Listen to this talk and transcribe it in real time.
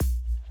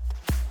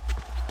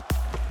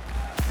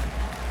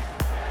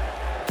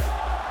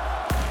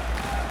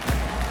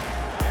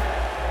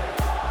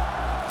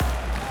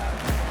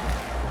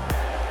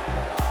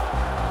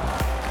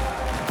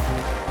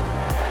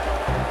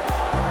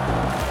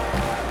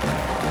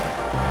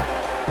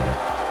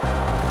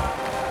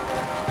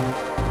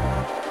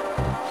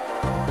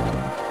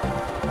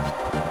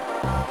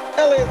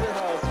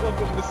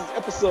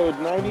episode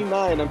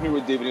 99. I'm here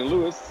with David and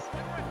Lewis.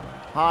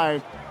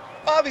 Hi.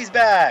 Bobby's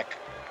back.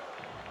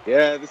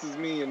 Yeah, this is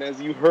me, and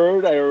as you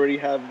heard, I already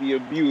have the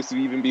abuse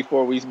even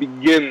before we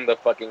begin the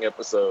fucking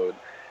episode.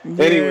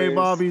 Yay, Anyways,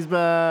 Bobby's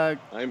back.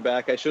 I'm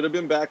back. I should have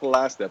been back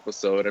last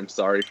episode. I'm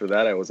sorry for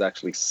that. I was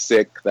actually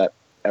sick that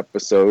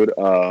episode.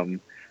 Hold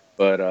on,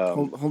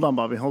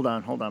 Bobby. Hold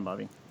on,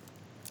 Bobby.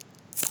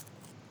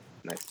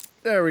 Nice.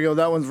 There we go.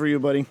 That one's for you,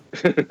 buddy.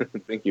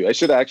 Thank you. I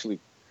should have actually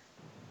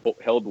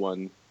held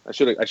one. I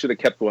should have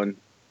kept one,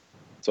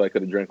 so I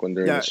could have drank one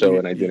during the show,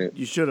 and I didn't.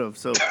 You should have.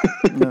 So,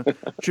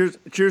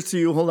 cheers to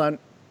you. Hold on.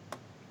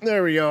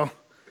 There we go.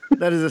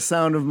 That is the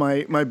sound of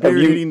my beer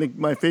hitting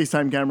my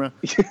FaceTime camera.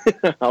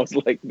 I was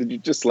like, did you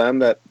just slam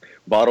that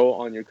bottle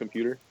on your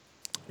computer?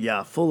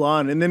 Yeah, full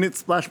on, and then it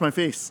splashed my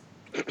face.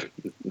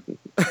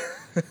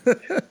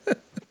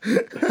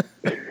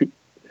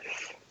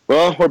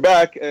 Well, we're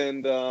back,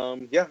 and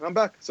I'm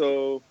back.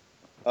 So,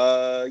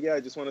 I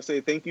just want to say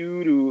thank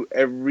you to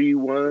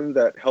everyone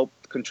that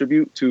helped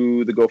contribute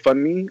to the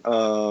GoFundMe,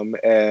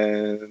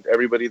 and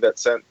everybody that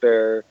sent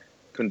their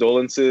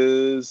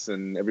condolences,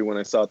 and everyone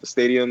I saw at the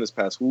stadium this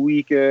past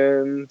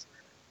weekend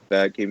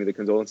that gave me the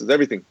condolences,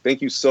 everything.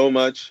 Thank you so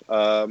much.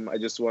 I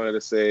just wanted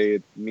to say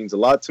it means a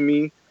lot to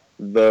me.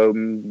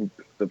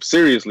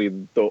 Seriously,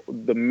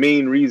 the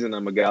main reason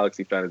I'm a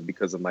Galaxy fan is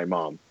because of my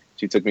mom.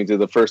 She took me to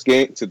the first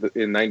game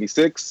in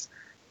 '96,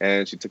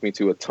 and she took me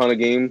to a ton of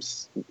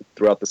games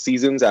throughout the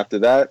seasons after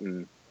that,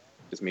 and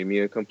just made me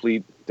a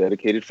complete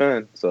dedicated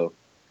fan. So,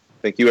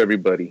 thank you,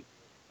 everybody.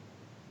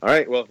 All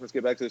right, well, let's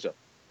get back to the show.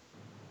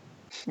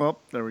 Well,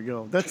 there we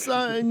go. That's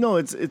no,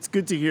 it's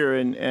good to hear,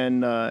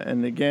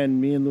 and again,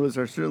 me and Lewis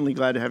are certainly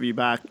glad to have you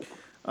back.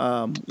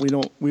 We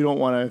don't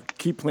want to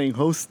keep playing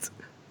host.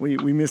 We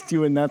missed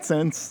you in that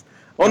sense.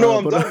 Oh no,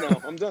 I'm done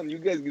now. I'm done. You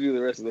guys can do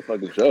the rest of the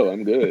fucking show.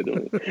 I'm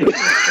good.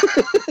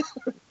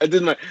 I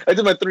did my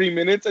 3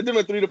 minutes. I did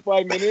my 3 to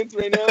 5 minutes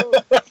right now.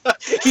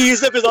 He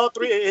used up his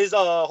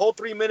whole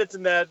 3 minutes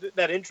in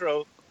that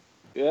intro.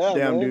 Yeah,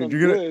 damn, man,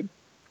 dude, I'm good.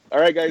 All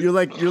right, guys. You're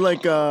like you're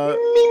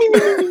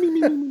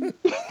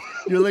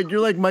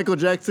like Michael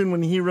Jackson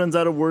when he runs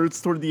out of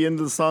words toward the end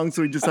of the song,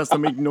 so he just has to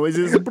make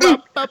noises.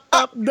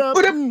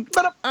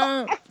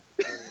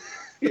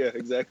 Yeah,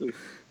 exactly.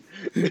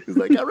 He's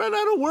like, I ran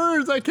out of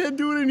words. I can't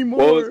do it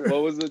anymore.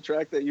 What was the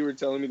track that you were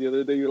telling me the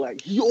other day? You're like,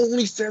 he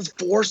only says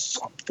four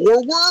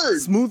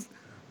words. Smooth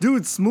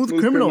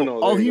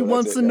criminal. All he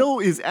wants to know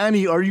is,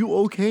 Annie, are you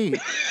okay?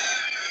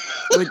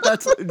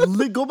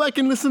 Go back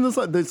and listen to the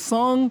song. The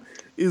song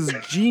is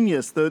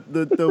genius.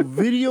 The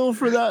video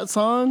for that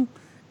song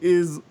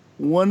is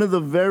one of the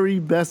very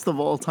best of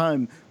all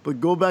time. But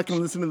go back and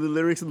listen to the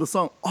lyrics of the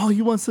song. All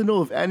he wants to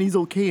know if Annie's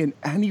okay, and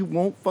Annie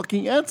won't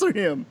fucking answer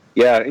him.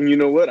 Yeah, and you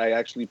know what? I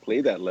actually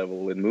played that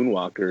level in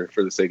Moonwalker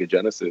for the Sega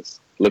Genesis,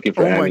 looking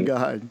for Annie. Oh my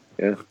god!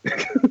 Yeah.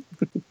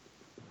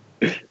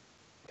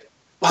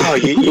 Wow,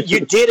 you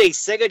did a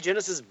Sega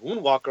Genesis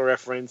Moonwalker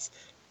reference.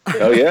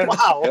 Oh yeah!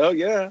 Wow! Oh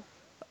yeah!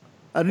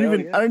 I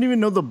don't even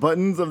know the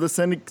buttons of the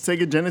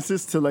Sega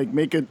Genesis to like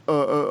make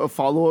a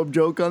follow-up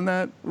joke on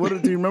that. Do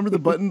you remember the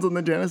buttons on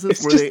the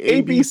Genesis? Were they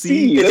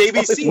ABC? It's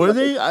ABC. Were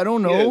they? I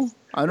don't know. Yes,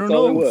 I don't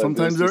know.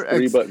 Sometimes they're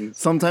three buttons.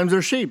 Sometimes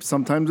they're shapes.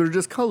 Sometimes they're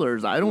just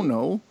colors. I don't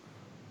know.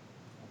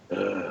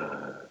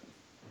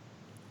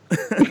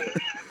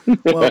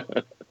 Well,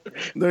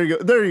 there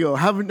you go.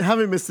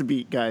 Haven't missed a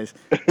beat, guys.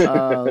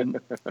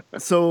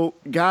 So,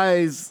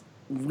 guys,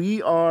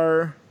 we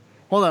are.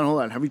 Hold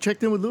on. Have you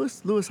checked in with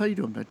Lewis? Lewis, how you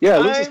doing, man? Yeah,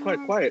 Lewis is quite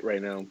quiet right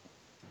now.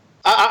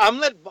 I'm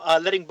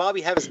letting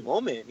Bobby have his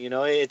moment. You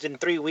know, it's been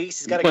 3 weeks.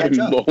 He's got to catch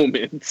up.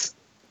 Moments.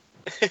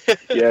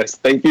 Yes,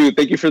 thank you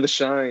for the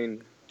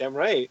shine. Damn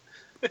right.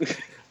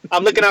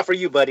 I'm looking out for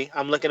you, buddy.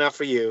 I'm looking out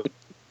for you.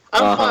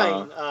 I'm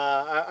fine.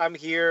 I'm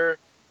here,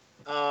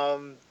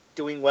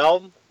 doing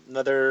well.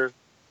 Another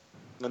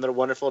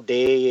wonderful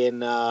day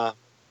in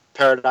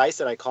paradise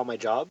that I call my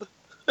job.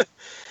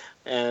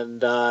 And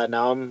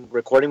now I'm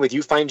recording with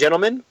you fine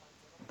gentlemen.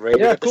 Ready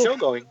to get the show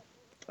going.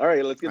 All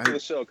right, let's get to the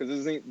show,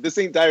 because this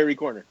ain't Diary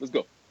Corner. Let's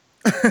go.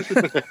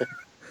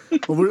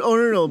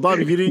 No,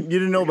 Bobby, you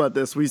didn't know about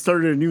this. We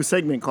started a new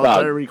segment called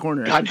Diary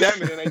Corner. God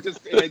damn it! And I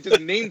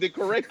just named it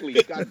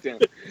correctly. God damn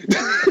it!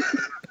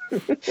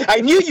 I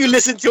knew you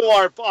listened to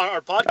our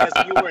podcast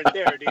and you weren't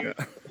there, dude.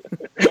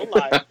 Don't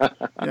lie.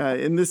 Yeah,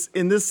 in this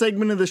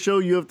segment of the show,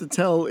 you have to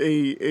tell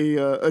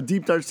a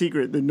deep dark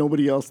secret that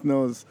nobody else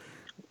knows.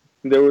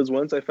 There was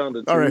once I found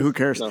it. All right, who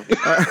cares? No.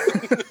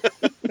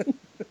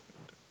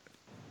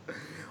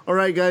 All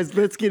right, guys,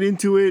 let's get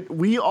into it.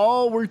 We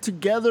all were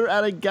together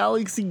at a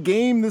Galaxy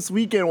game this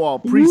weekend. Well,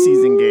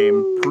 preseason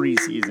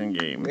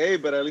game. Hey,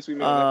 but at least we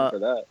made an effort for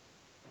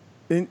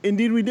that.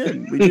 Indeed, we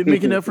did. We did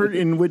make an effort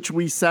in which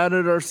we sat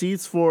at our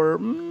seats for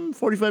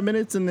 45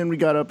 minutes, and then we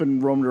got up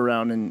and roamed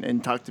around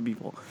and talked to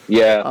people.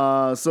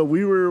 Yeah. So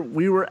we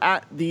were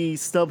at the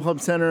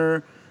StubHub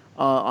Center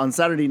on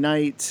Saturday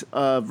night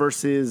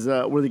versus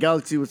where the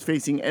Galaxy was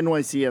facing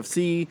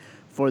NYCFC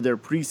for their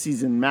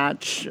preseason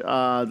match.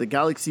 The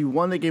Galaxy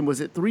won the game. Was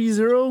it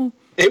 3-0?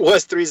 It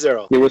was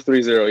 3-0. It was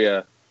 3-0,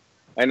 yeah.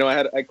 I know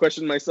I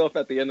questioned myself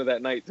at the end of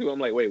that night too. I'm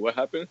like, wait, what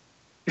happened?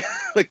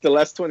 Like the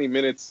last 20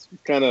 minutes,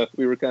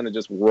 we were kind of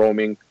just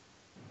roaming.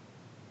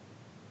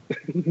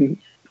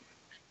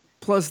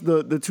 Plus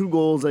the two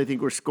goals I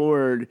think were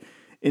scored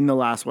in the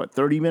last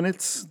 30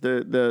 minutes.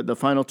 The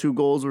final two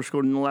goals were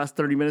scored in the last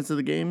 30 minutes of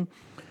the game.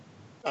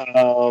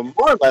 More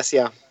or less,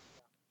 yeah.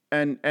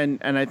 And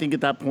I think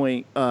at that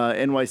point,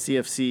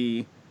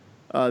 NYCFC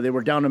they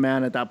were down a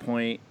man at that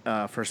point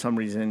for some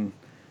reason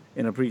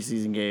in a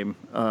preseason game.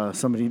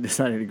 Somebody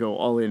decided to go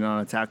all in on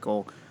a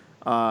tackle,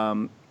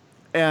 and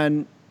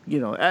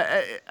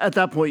at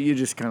that point you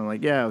just kind of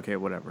like, yeah, okay,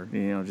 whatever,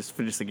 just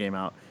finish the game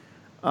out.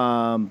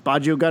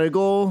 Baggio got a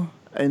goal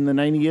in the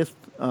 90th.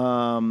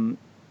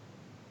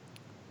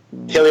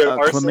 Hilliard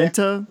Arce.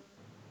 Clemente.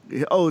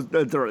 Oh,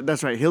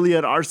 that's right.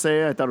 Hilliard Arce.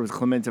 I thought it was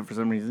Clemente for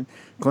some reason.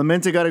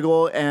 Clemente got a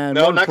goal, and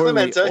no, not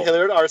Clemente.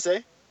 Hilliard Arce.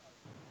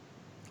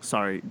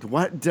 Sorry,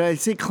 what did I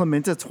say?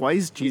 Clemente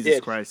twice? Jesus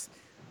Christ!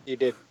 You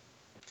did.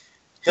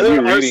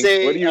 Hilliard Arce.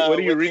 What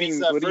are you reading?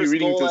 What are you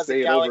reading to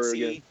say it over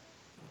again?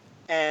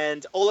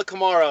 And Ola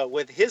Kamara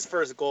with his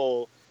first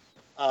goal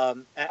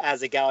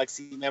as a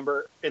Galaxy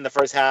member in the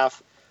first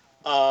half.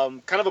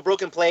 Kind of a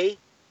broken play.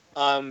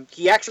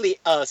 He actually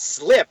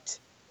slipped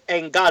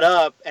and got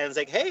up and was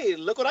like, "Hey,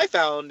 look what I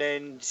found!"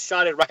 and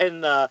shot it right in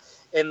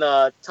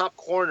the top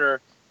corner.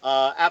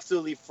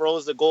 Absolutely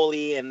froze the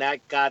goalie, and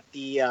that got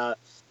the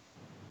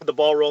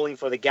ball rolling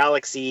for the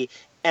Galaxy.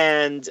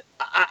 And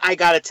I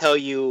gotta tell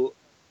you,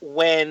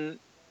 when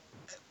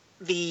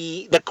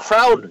the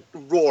crowd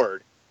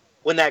roared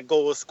when that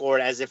goal was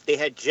scored, as if they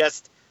had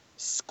just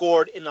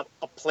scored in a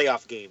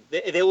playoff game.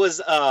 There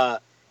was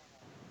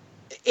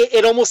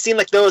it almost seemed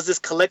like there was this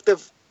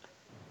collective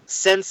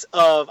sense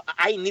of,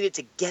 I needed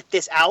to get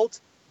this out,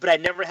 but I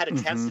never had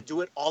a chance to do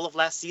it all of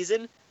last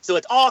season. So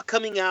it's all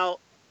coming out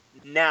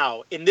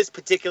now in this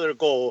particular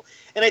goal.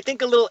 And I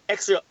think a little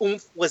extra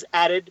oomph was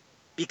added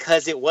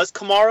because it was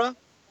Kamara.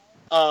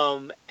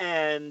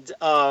 And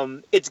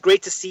it's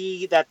great to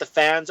see that the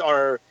fans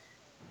are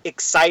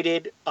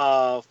excited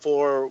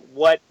for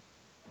what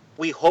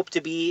we hope to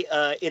be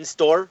in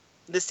store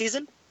this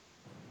season.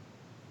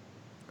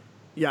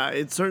 Yeah,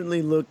 it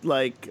certainly looked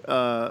like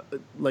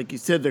you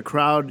said, the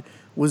crowd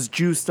was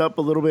juiced up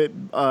a little bit.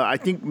 I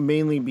think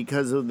mainly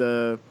because of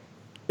the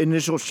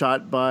initial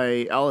shot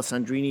by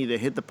Alessandrini that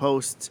hit the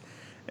post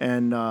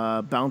and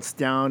bounced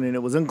down, and it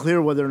was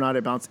unclear whether or not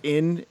it bounced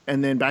in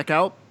and then back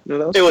out.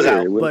 No, it was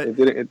out. But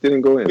it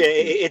didn't go in.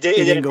 It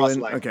didn't go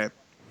in. Okay.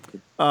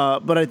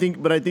 But I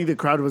think the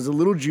crowd was a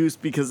little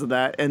juiced because of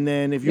that. And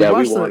then if you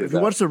watch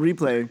the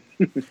replay,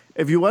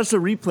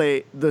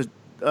 the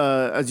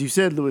as you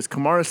said, Louis,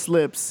 Kamara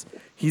slips.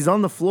 He's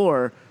on the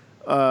floor.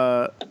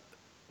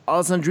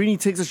 Alessandrini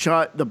takes a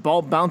shot. The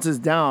ball bounces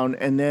down,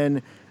 and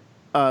then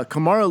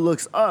Kamara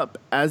looks up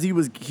as he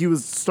was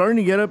starting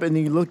to get up, and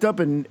he looked up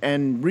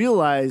and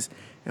realized,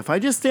 if I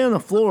just stay on the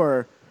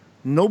floor,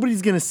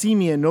 nobody's gonna see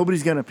me and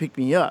nobody's gonna pick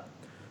me up.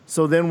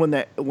 So then when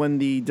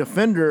the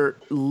defender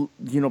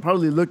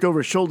probably looked over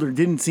his shoulder,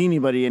 didn't see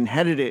anybody, and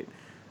headed it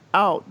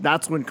out,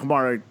 that's when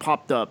Kamara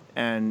popped up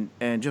and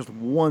just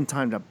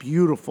one-timed a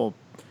beautiful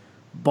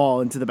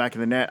ball into the back of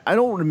the net. I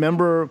don't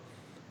remember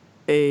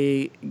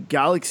a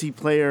Galaxy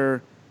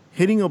player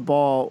hitting a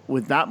ball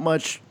with that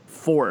much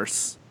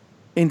force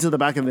into the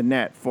back of the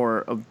net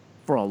for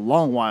a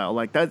long while.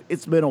 Like that,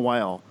 it's been a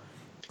while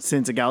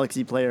since a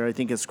Galaxy player, I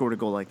think, has scored a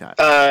goal like that.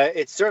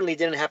 It certainly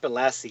didn't happen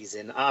last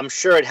season. I'm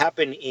sure it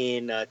happened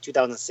in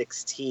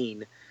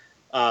 2016.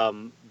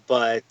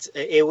 But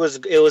it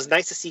was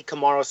nice to see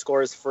Kamara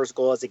score his first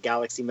goal as a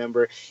Galaxy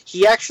member.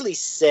 He actually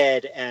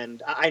said,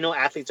 and I know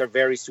athletes are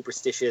very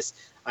superstitious.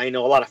 I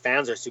know a lot of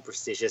fans are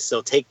superstitious,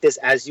 so take this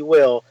as you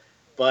will.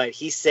 But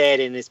he said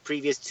in his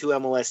previous 2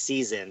 MLS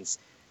seasons,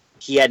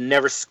 he had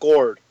never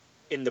scored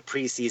in the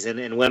preseason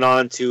and went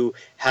on to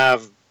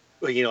have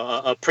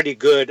a pretty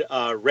good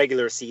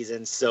regular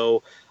season.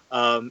 So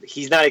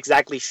he's not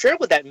exactly sure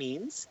what that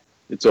means.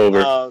 It's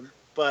over.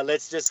 But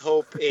let's just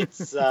hope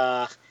it's...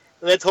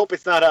 Let's hope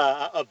it's not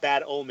a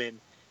bad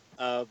omen.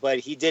 But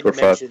he did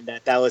mention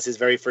that was his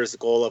very first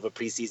goal of a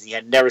preseason. He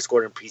had never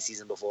scored in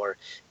preseason before.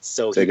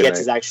 So he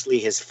gets actually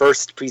his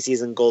first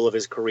preseason goal of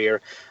his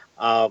career.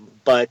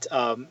 But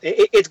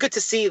it's good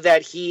to see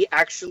that he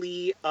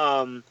actually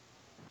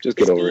is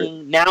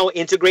being now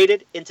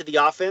integrated into the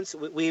offense.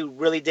 We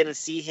really didn't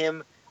see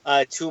him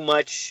too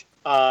much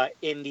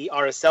in the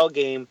RSL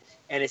game.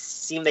 And it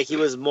seemed that he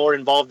was more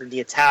involved in the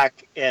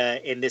attack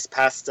in this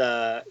past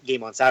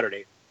game on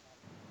Saturday.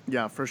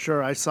 Yeah, for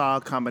sure. I saw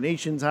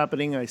combinations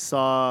happening. I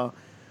saw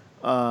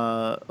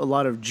a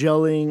lot of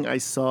gelling. I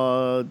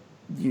saw,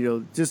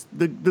 just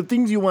the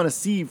things you want to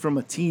see from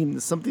a team.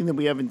 Something that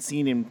we haven't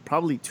seen in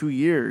probably 2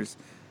 years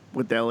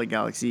with the LA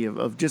Galaxy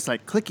of just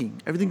like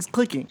clicking. Everything's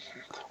clicking.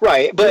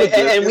 Right, but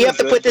and we have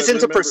to put this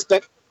into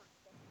perspective.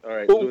 All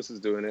right, Lewis is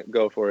doing it.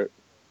 Go for it.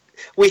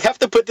 we have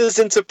to put this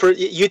into.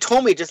 You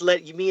told me just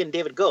let me and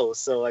David go,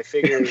 so I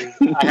figured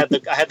I had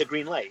the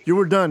green light. You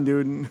were done,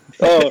 dude.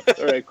 Oh,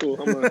 all right,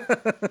 cool. I'm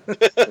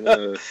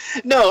gonna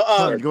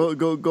No,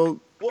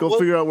 Go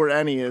figure out where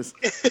Annie is.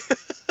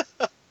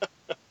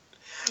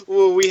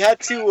 well, we have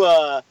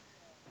to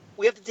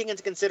take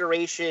into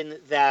consideration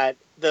that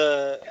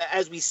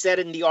as we said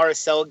in the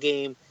RSL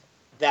game,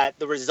 that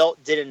the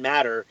result didn't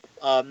matter.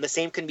 The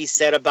same can be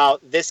said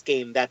about this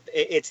game, that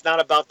it's not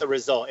about the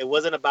result. It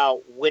wasn't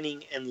about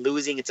winning and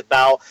losing. It's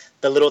about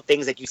the little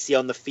things that you see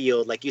on the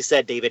field. Like you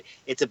said, David,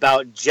 it's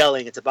about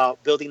gelling. It's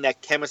about building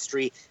that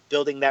chemistry,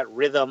 building that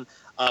rhythm,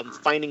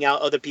 finding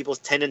out other people's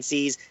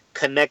tendencies,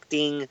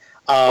 connecting,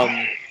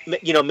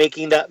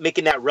 making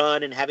that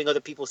run and having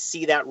other people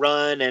see that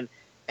run.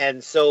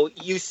 And so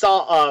you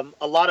saw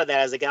a lot of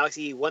that as the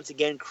Galaxy once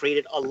again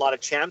created a lot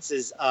of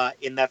chances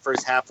in that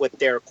first half with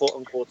their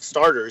quote-unquote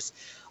starters.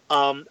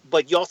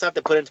 But you also have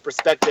to put into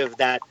perspective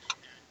that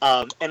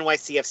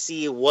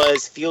NYCFC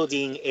was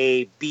fielding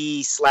a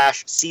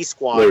B/C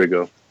squad. There we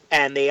go.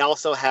 And they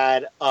also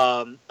had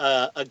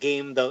a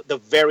game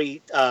the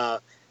very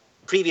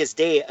previous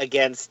day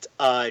against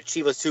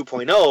Chivas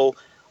 2.0,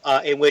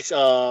 in which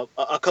a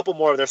couple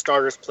more of their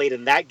starters played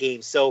in that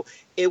game. So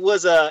it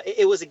was a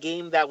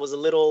game that was a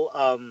little,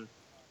 I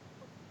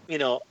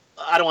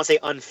don't want to say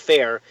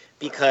unfair,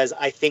 because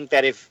I think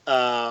that if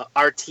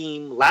our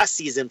team last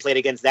season played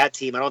against that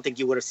team, I don't think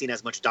you would have seen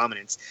as much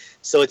dominance.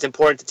 So it's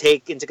important to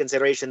take into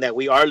consideration that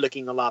we are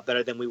looking a lot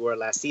better than we were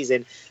last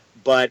season,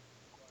 but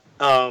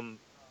the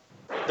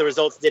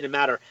results didn't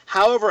matter.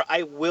 However,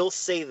 I will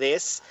say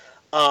this,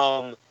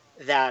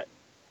 that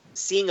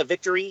seeing a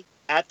victory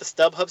at the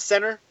StubHub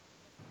Center,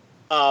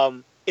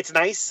 it's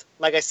nice.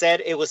 Like I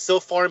said, it was so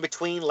far in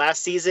between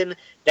last season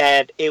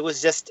that it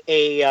was just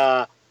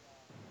a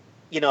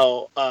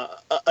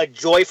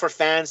joy for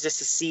fans just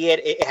to see it.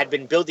 It had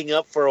been building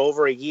up for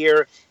over a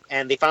year,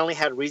 and they finally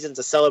had reason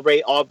to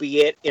celebrate,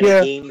 albeit in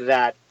a game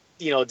that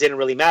didn't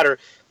really matter.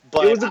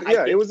 But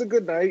it was a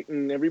good night,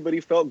 and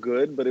everybody felt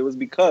good. But it was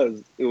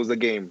because it was a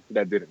game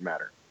that didn't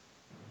matter.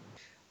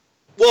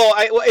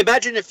 Well,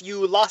 imagine if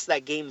you lost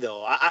that game,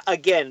 though.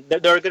 Again, there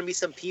are going to be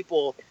some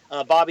people.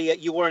 Bobby,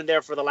 you weren't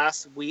there for the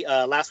last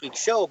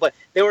week's show, but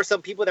there were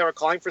some people that were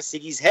calling for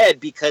Siggy's head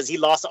because he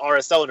lost to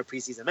RSL in a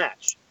preseason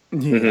match.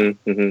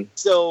 Mm-hmm. Mm-hmm.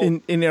 So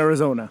in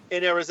Arizona.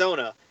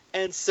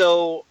 And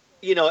so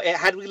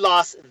had we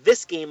lost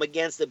this game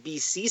against the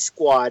BC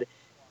squad,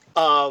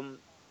 that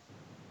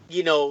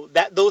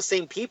those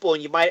same people,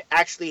 and you might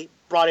actually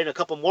brought in a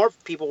couple more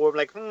people who were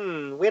like,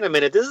 wait a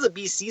minute, this is a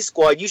BC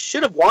squad. You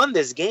should have won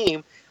this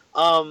game,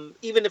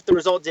 even if the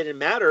result didn't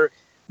matter.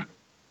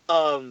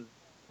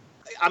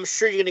 I'm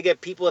sure you're going to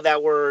get people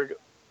that were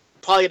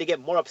probably going to get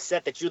more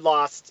upset that you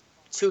lost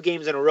 2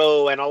 games in a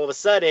row, and all of a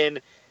sudden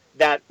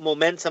that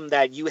momentum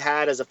that you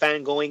had as a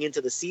fan going into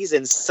the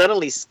season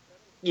suddenly,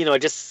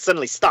 just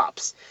suddenly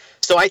stops.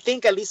 So I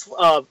think at least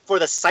for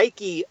the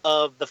psyche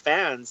of the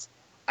fans,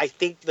 I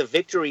think the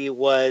victory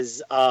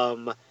was, I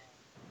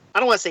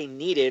don't want to say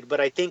needed, but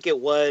I think it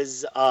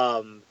was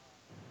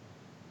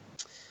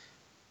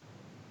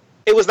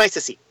nice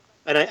to see,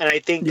 and I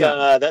think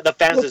the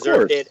fans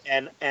deserved it,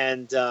 and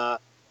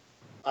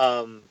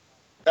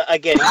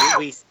again,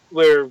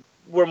 we're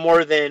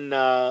more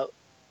than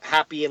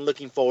happy and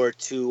looking forward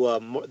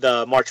to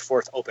the March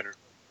 4th opener.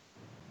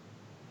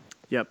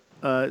 Yep.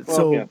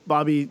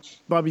 Bobby,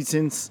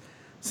 since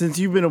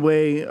you've been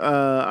away,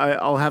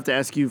 I'll have to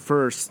ask you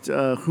first.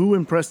 Who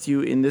impressed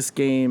you in this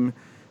game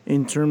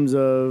in terms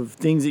of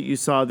things that you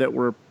saw that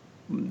were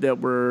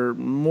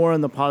more on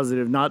the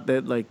positive? Not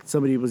that like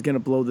somebody was going to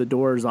blow the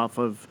doors off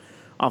of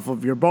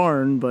your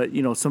barn, but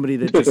somebody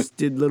that just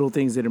did little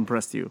things that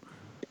impressed you.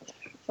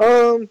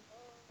 No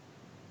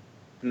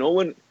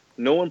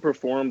one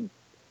performed.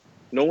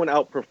 No one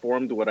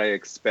outperformed what I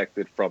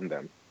expected from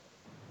them.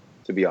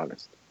 To be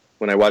honest,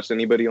 when I watched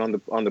anybody on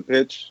the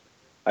pitch,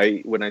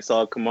 when I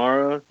saw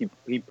Kamara,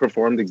 he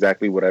performed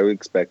exactly what I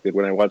expected.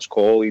 When I watched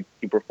Cole,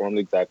 he performed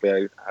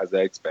exactly as I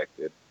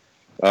expected.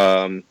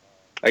 I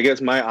guess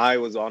my eye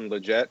was on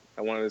Lletget.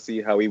 I wanted to see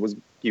how he was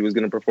going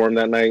to perform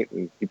that night,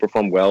 and he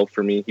performed well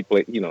for me. He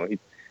played, he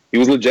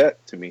was Lletget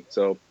to me.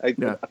 So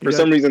for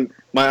some reason,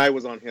 my eye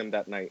was on him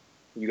that night.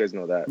 You guys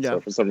know that. Yeah. So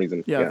for some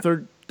reason,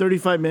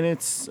 35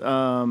 minutes.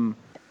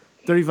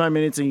 35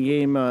 minutes in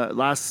game.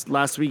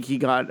 Last week he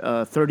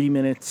got 30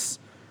 minutes.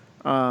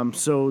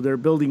 So they're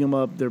building him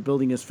up. They're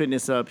building his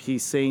fitness up.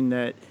 He's saying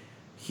that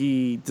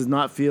he does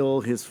not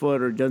feel his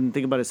foot or doesn't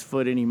think about his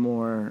foot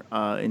anymore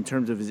in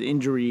terms of his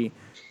injury.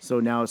 So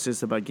now it's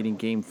just about getting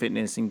game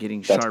fitness and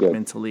getting sharp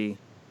mentally.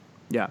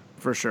 Yeah,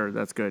 for sure.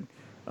 That's good.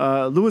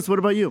 Lewis, what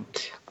about you?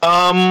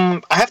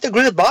 I have to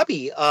agree with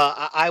Bobby.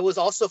 I was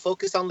also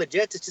focused on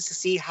Lletget just to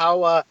see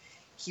how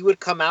he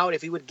would come out,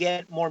 if he would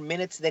get more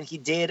minutes than he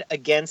did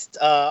against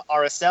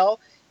RSL.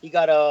 He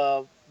got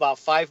about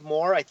 5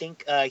 more. I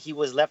think he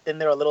was left in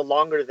there a little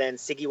longer than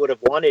Siggy would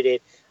have wanted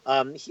it.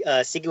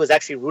 Siggy was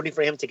actually rooting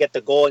for him to get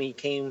the goal, and he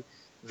came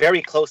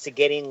very close to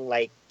getting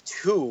like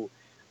 2.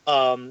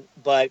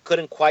 but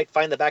couldn't quite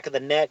find the back of the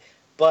net.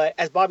 But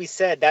as Bobby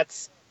said,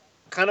 that's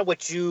kind of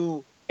what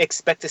you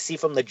expect to see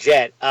from the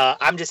Jet.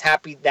 I'm just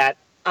happy that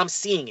I'm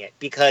seeing it,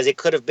 because it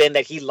could have been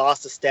that he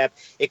lost a step.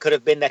 It could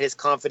have been that his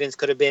confidence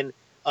could have been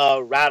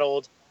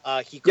rattled.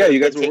 He could Yeah, have you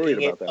been guys were worried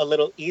taking it about that. a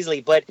little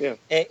easily, but Yeah.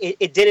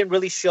 it didn't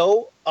really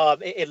show.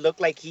 It looked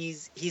like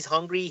he's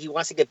hungry. He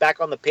wants to get back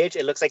on the pitch.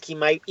 It looks like he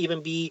might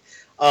even be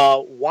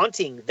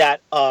wanting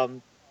that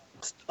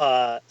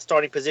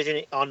starting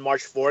position on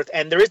March 4th.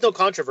 And there is no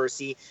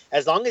controversy.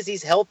 As long as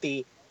he's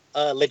healthy,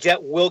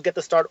 Leggett will get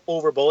the start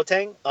over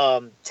Boateng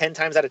 10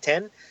 times out of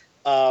 10.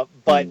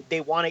 But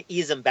they want to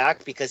ease him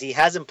back because he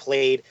hasn't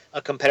played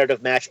a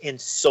competitive match in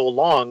so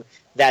long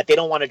that they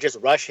don't want to just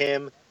rush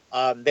him.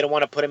 They don't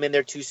want to put him in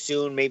there too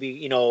soon.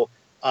 Maybe,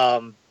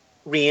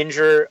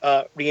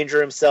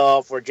 re-injure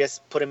himself, or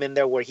just put him in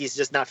there where he's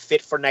just not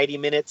fit for 90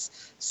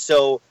 minutes.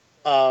 So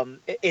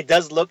it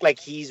does look like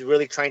he's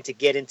really trying to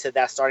get into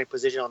that starting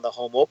position on the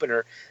home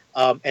opener,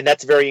 and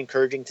that's very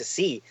encouraging to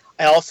see.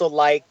 I also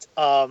liked.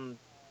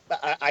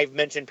 I've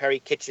mentioned Perry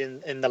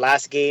Kitchen in the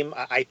last game.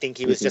 I think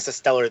he was just a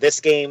stellar this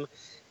game.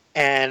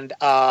 And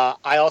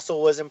I also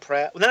was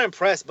impressed. Well, not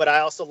impressed, but I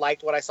also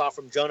liked what I saw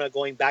from Jonah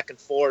going back and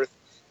forth,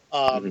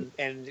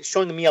 and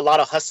showing me a lot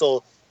of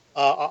hustle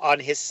on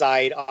his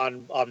side,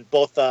 on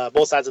both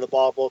sides of the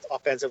ball, both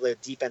offensively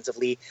and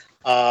defensively.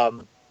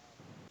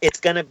 It's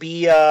gonna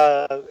be.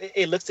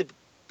 It looks to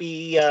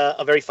be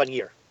a very fun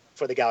year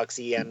for the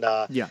Galaxy, and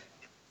Yeah.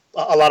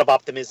 a lot of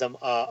optimism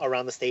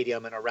around the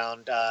stadium and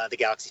around the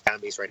Galaxy fan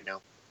base right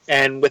now,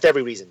 and with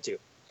every reason too.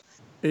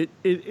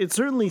 It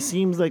certainly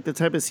seems like the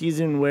type of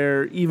season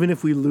where even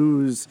if we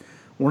lose,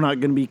 we're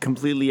not going to be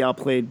completely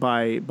outplayed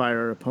by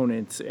our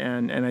opponents,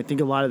 and I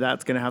think a lot of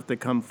that's going to have to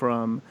come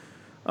from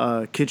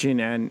Kitchen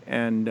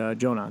and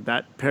Jonah.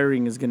 That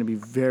pairing is going to be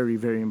very,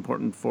 very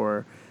important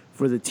for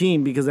the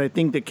team, because I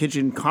think that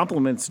Kitchen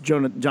complements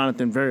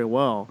Jonathan very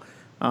well.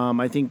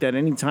 I think that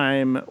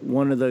anytime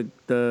one of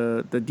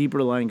the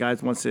deeper line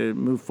guys wants to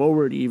move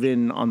forward,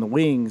 even on the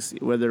wings,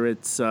 whether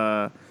it's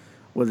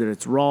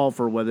Rolf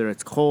or whether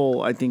it's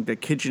Cole, I think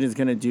that Kitchen is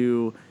going to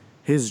do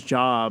his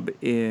job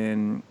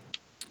in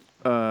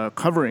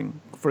covering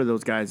for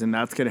those guys, and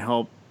that's going to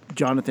help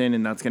Jonathan,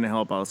 and that's going to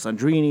help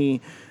Alessandrini,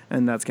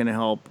 and that's going to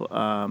help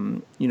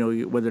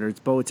whether it's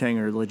Boateng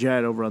or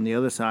Leggett over on the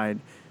other side,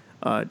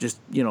 just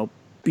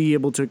be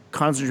able to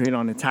concentrate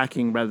on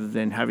attacking rather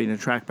than having to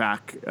track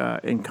back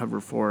and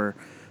cover for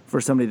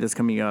somebody that's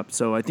coming up.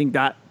 So I think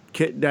that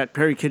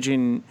Perry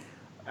Kitchen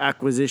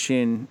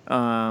acquisition.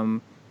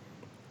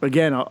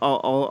 Again,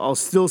 I'll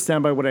still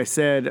stand by what I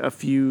said a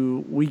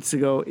few weeks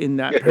ago, in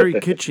that Perry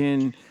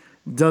Kitchen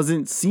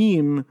doesn't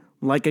seem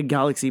like a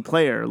Galaxy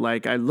player.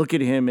 Like, I look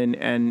at him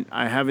and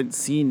I haven't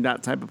seen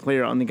that type of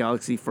player on the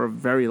Galaxy for a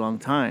very long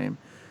time.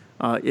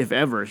 If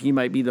ever. He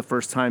might be the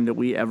first time that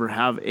we ever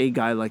have a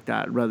guy like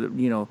that. Rather,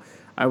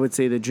 I would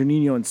say that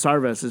Juninho and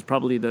Sarves is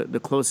probably the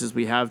closest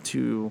we have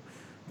to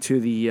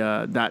the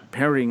that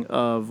pairing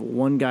of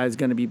one guy's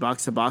going to be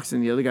box to box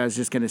and the other guy's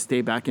just going to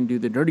stay back and do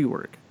the dirty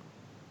work.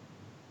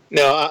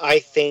 No, I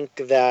think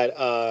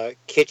that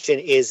Kitchen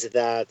is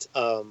that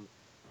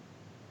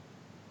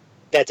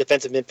that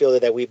defensive midfielder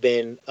that we've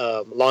been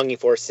longing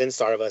for since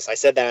Sarves. I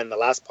said that in the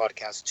last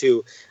podcast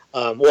too.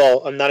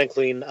 Well, I'm not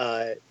including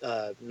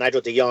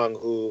Nigel de Jong,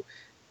 who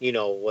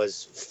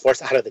was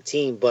forced out of the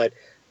team, but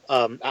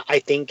I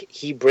think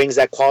he brings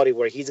that quality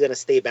where he's going to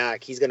stay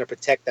back, he's going to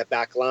protect that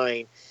back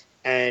line,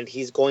 and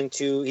he's going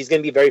to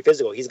be very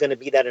physical. He's going to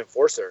be that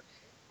enforcer,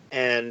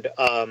 and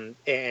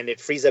it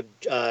frees up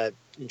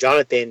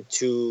Jonathan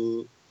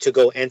to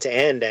go end to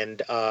end,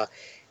 and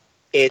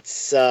it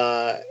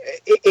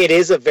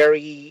is a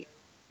very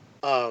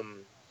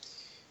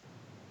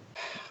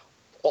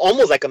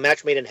almost like a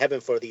match made in heaven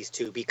for these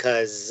two,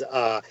 because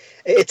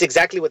it's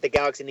exactly what the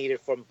Galaxy needed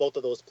from both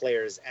of those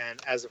players,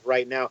 and as of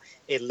right now,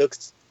 it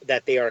looks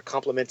that they are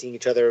complementing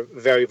each other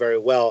very, very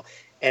well,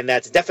 and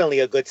that's definitely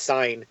a good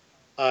sign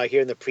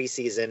here in the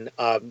preseason,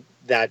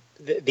 that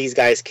these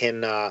guys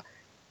can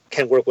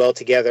work well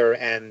together,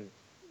 and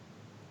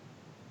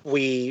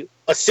we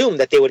assume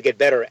that they would get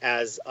better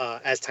as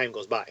time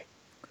goes by.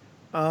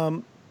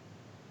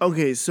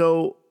 Okay,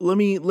 so let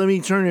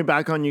me turn it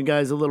back on you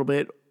guys a little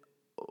bit.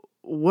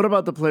 What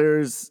about the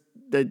players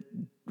that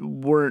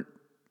weren't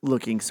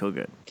looking so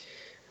good?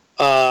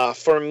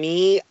 For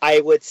me, I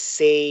would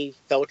say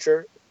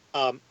Felcher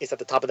is at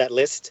the top of that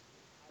list.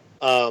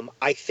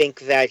 I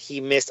think that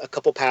he missed a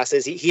couple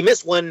passes. He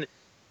missed one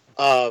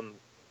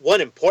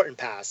important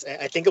pass.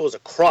 I think it was a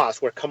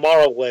cross where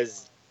Kamara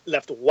was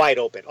left wide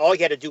open. All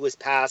he had to do was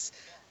pass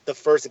the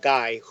first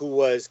guy, who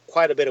was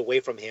quite a bit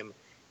away from him,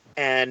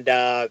 and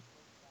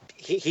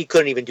he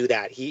couldn't even do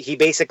that. He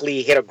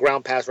basically hit a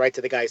ground pass right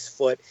to the guy's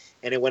foot,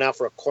 and it went out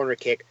for a corner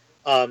kick.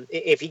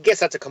 If he gets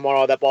that to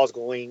Kamara, that ball's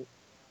going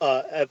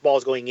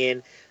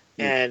in,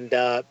 and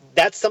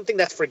that's something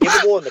that's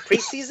forgivable in the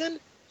preseason.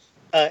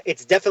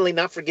 It's definitely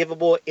not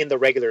forgivable in the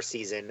regular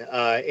season.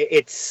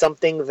 It's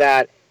something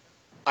that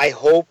I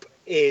hope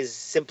is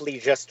simply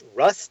just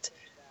rust,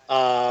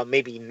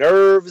 maybe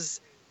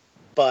nerves,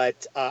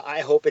 but I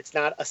hope it's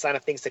not a sign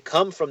of things to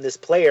come from this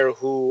player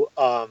who,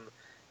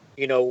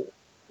 you know,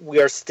 we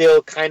are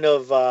still kind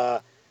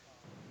of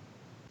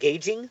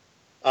gauging.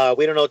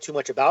 We don't know too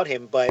much about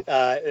him, but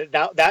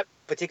that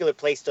particular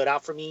play stood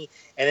out for me.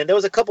 And then there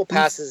was a couple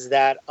passes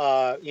that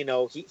you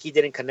know, he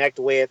didn't connect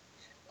with.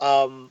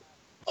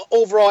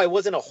 Overall, it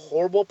wasn't a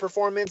horrible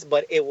performance,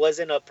 but it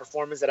wasn't a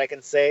performance that I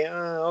can say,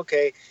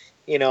 okay,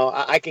 you know,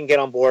 I can get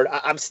on board.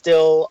 I'm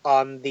still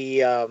on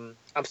the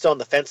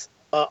fence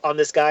on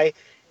this guy,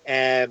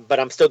 but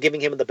I'm still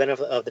giving him the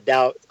benefit of the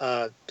doubt,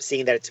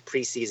 seeing that it's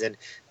preseason.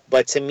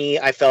 But to me,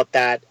 I felt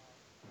that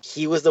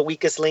he was the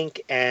weakest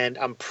link, and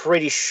I'm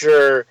pretty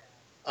sure,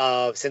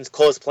 since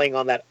Cole's playing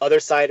on that other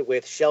side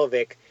with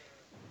Shelvik,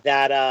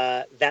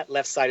 that that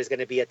left side is going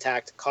to be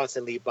attacked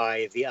constantly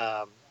by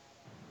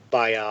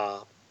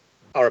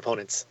our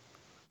opponents.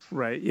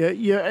 Right. Yeah.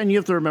 Yeah. And you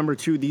have to remember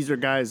too; these are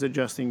guys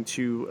adjusting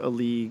to a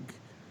league,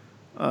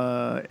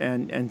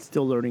 and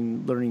still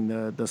learning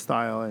the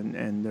style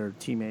and their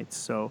teammates.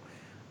 So,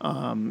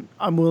 I'm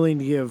willing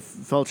to give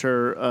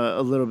Felcher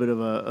a little bit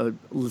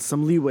of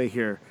some leeway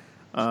here,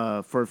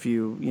 for a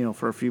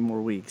few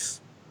more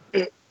weeks.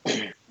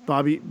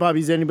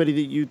 Bobby's anybody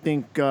that you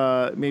think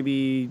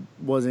maybe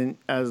wasn't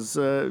as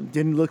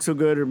didn't look so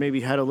good, or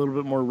maybe had a little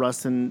bit more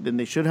rust than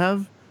they should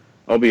have?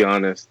 I'll be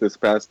honest. This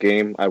past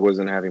game, I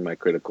wasn't having my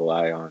critical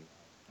eye on.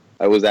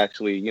 I was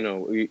actually,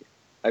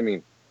 I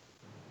mean,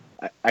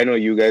 I know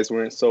you guys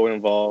weren't so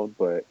involved,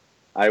 but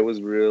I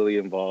was really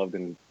involved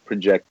in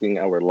projecting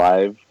our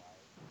live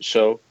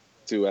show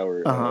to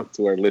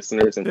our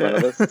listeners in front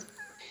of us.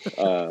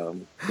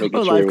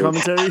 Making sure live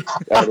commentary.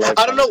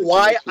 I don't know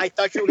why I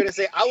thought you were gonna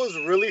say I was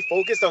really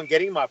focused on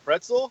getting my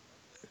pretzel.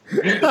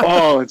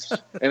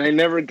 And I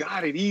never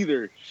got it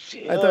either.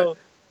 Shit.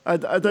 I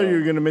thought you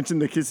were gonna mention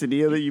the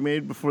quesadilla that you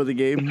made before the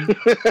game.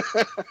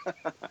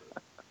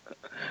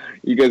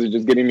 You guys are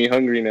just getting me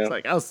hungry now. It's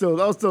like I was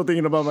still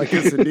thinking about my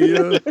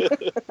quesadilla.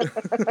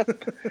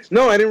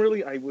 No, I didn't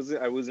really. I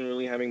wasn't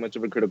really having much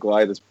of a critical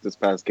eye this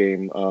past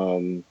game.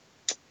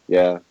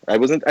 Yeah, I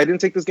didn't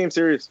take this game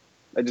serious.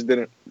 I just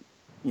didn't.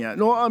 Yeah,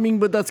 no, I mean,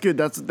 but that's good.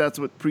 That's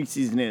what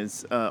preseason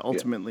is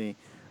ultimately.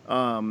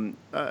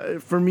 Yeah.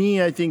 For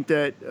me, I think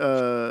that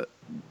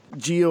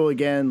Gio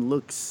again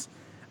looks.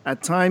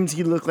 At times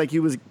he looked like he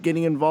was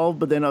getting involved,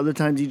 but then other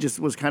times he just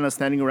was kind of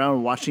standing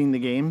around watching the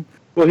game.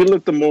 Well, he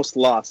looked the most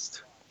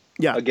lost.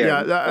 Yeah,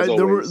 again, yeah.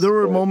 There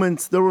were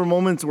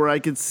moments where I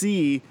could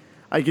see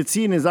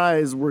in his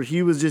eyes where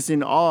he was just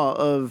in awe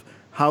of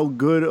how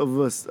good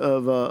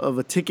of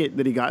a ticket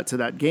that he got to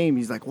that game.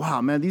 He's like,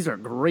 wow, man, these are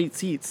great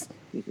seats.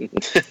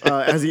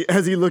 As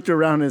he looked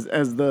around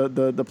as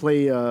the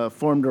play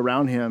formed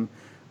around him.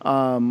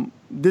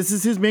 This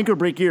is his make or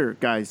break year,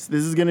 guys.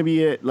 This is going to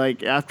be it.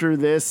 Like, after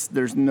this,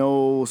 there's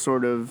no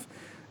sort of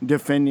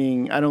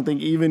defending. I don't think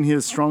even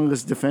his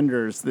strongest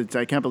defenders, that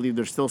I can't believe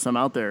there's still some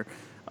out there,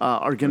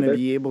 are going to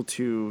be able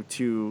to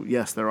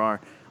yes, there are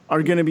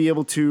going to be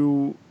able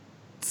to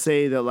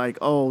say that, like,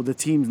 oh, the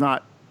team's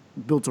not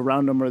built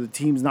around him, or the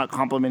team's not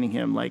complimenting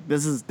him. Like,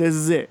 this is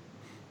it.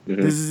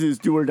 Mm-hmm. This is his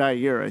do or die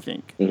year, I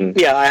think. Mm-hmm.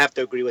 Yeah, I have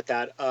to agree with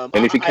that.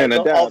 And if you can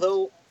adapt.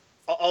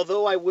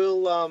 Although I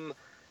will...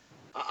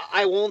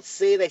 I won't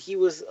say that he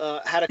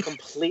had a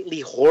completely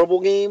horrible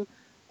game.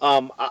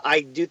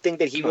 I do think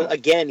that he was,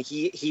 again,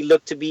 he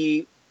looked to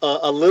be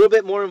a little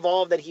bit more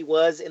involved than he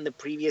was in the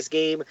previous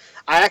game.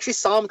 I actually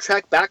saw him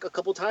track back a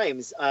couple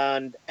times,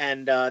 and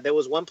there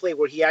was one play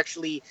where he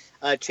actually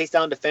chased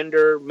down a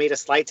defender, made a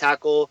slide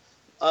tackle.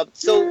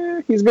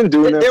 He's been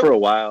doing that for a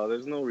while.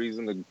 There's no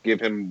reason to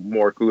give him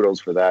more kudos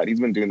for that. He's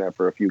been doing that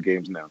for a few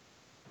games now.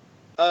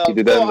 He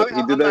did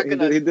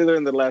that. He did it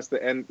in the last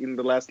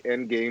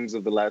end games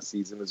of the last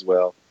season as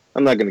well.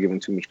 I'm not gonna give him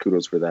too much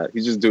kudos for that.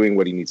 He's just doing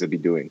what he needs to be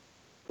doing.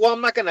 Well,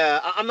 I'm not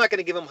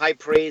gonna give him high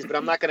praise, but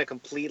I'm not gonna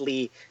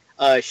completely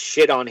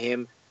shit on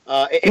him.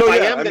 If I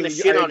am gonna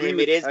shit on him,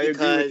 it is because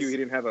I agree with you. He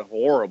didn't have a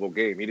horrible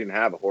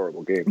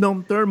game.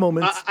 No, there are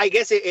moments. I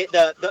guess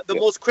the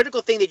most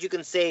critical thing that you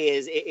can say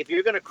is, if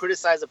you're gonna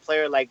criticize a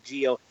player like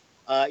Gio,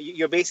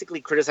 you're basically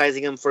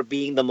criticizing him for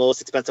being the most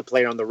expensive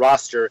player on the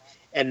roster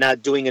and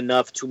not doing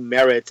enough to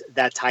merit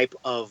that type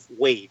of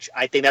wage.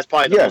 I think that's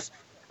probably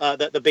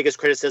the biggest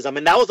criticism.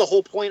 And that was the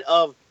whole point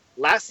of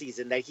last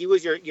season, that he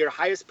was your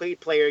highest paid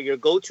player, your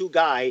go-to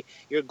guy,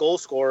 your goal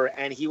scorer,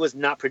 and he was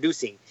not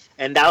producing.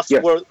 And that's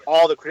where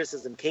all the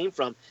criticism came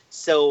from.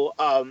 So,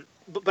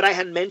 but I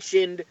had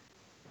mentioned,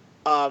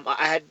 I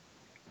had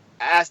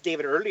asked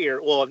David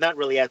earlier, well, not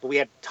really asked, but we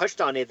had touched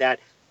on it, that,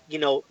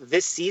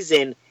 this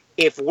season,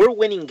 if we're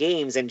winning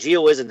games and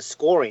Gio isn't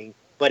scoring,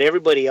 but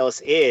everybody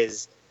else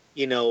is,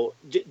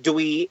 do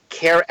we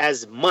care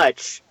as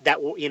much that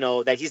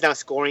that he's not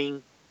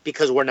scoring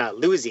because we're not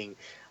losing?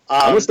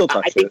 I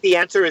think the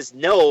answer is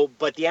no,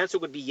 but the answer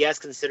would be yes,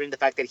 considering the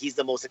fact that he's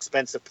the most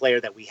expensive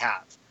player that we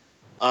have,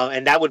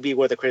 and that would be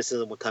where the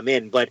criticism would come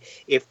in. But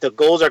if the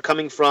goals are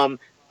coming from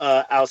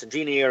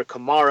Alessandrini or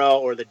Kamara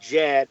or the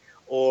Jet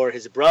or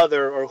his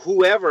brother or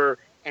whoever,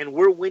 and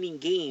we're winning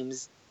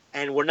games,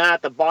 and we're not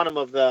at the bottom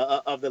of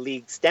the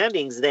league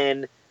standings,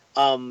 then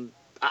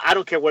I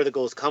don't care where the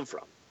goals come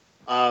from.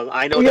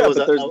 I know there Yeah,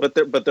 was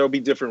but there'll be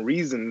different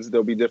reasons.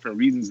 There'll be different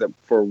reasons that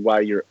for why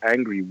you're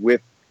angry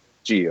with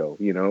Gio.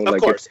 You know, of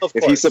like course,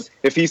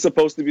 if he's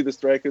supposed to be the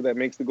striker that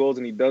makes the goals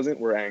and he doesn't,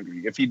 we're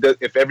angry.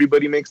 If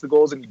everybody makes the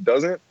goals and he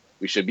doesn't,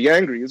 we should be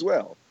angry as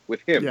well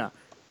with him. Yeah.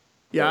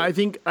 Yeah, I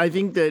think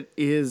that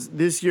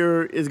this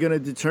year is going to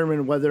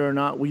determine whether or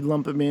not we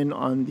lump him in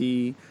on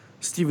the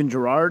Steven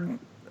Gerrard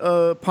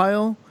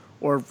pile,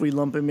 or if we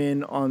lump him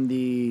in on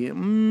the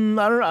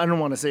I don't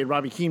want to say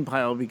Robbie Keane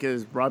pile,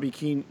 because Robbie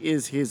Keane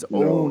is his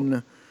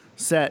own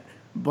set,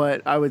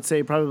 but I would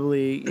say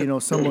probably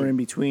somewhere in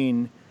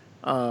between,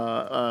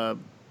 Beckham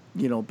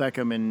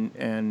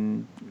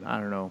and I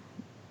don't know,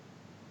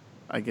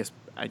 I guess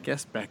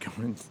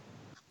Beckham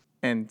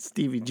and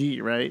Stevie G,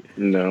 right?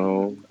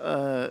 No.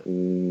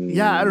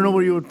 Yeah, I don't know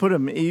where you would put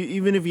him.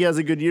 Even if he has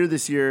a good year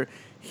this year,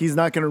 he's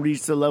not going to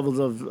reach the levels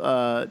of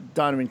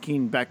Donovan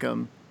Keane,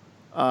 Beckham.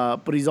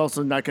 But he's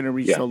also not going to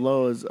reach the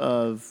lows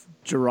of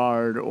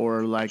Gerrard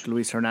or like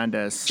Luis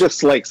Hernandez.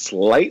 Just like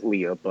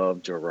slightly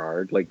above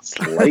Gerrard, like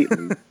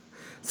slightly.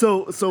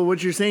 So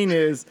what you're saying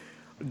is,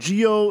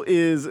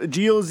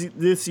 Gio's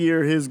this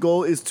year, his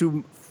goal is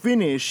to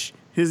finish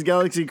his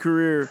Galaxy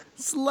career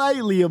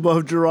slightly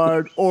above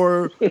Gerrard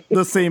or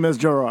the same as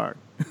Gerrard.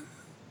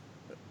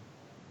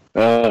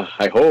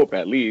 I hope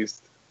at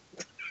least.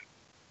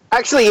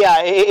 Actually,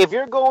 yeah. If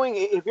you're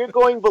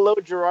going below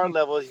Gerrard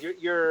levels,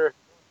 you're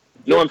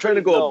no, I'm trying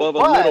to go above a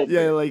little bit.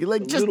 Yeah,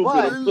 like just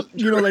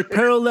like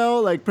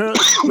parallel, like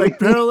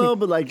parallel,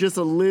 but like just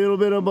a little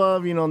bit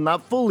above.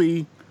 Not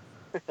fully.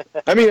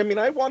 I mean,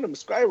 I want him to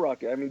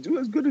skyrocket. I mean, do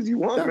as good as you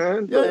want,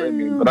 man.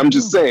 But I'm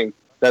just saying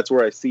that's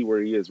where I see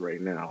where he is right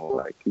now.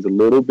 Like he's a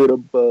little bit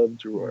above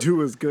Gerrard.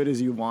 Do as good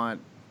as you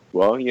want.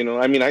 Well,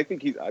 I mean, I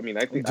think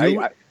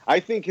I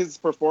think his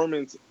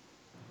performance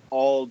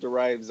all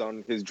derives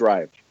on his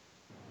drive,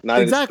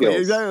 not exactly.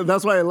 his skills. Exactly.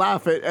 That's why I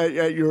laugh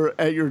at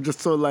your just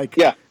so like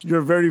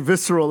you're very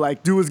visceral,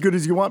 like do as good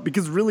as you want,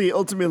 because really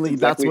ultimately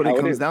that's what it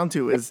comes down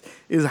to is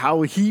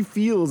how he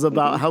feels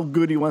about how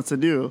good he wants to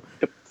do.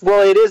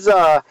 Well, it is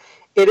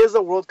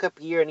a World Cup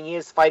year, and he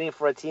is fighting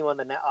for a team on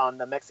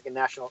the Mexican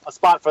national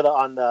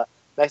on the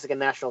Mexican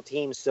national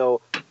team. So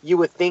you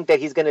would think that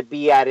he's going to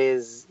be at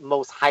his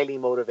most highly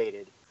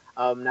motivated.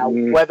 Now,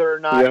 whether or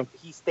not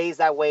he stays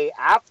that way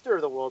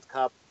after the World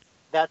Cup,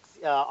 that's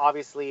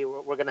obviously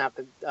we're going to have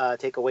to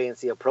take a wait and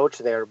see approach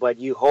there. But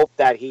you hope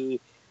that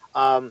he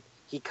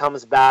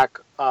comes back,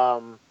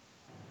 with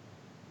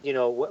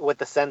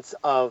the sense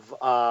of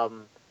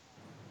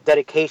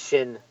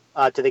dedication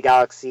to the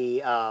Galaxy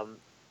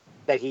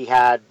that he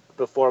had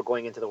before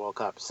going into the World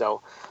Cup.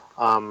 So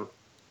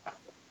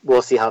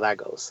we'll see how that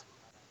goes.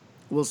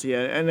 We'll see,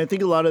 and I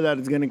think a lot of that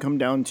is going to come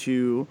down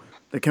to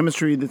the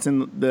chemistry that's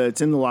in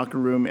the locker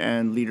room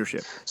and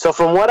leadership. So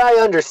from what I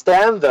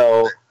understand,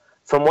 though,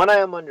 from what I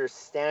am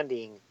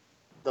understanding,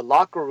 the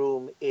locker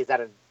room is at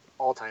an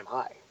all-time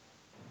high.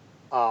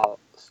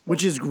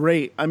 Which is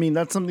great. I mean,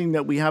 that's something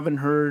that we haven't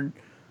heard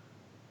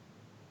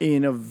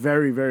in a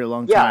very, very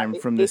long time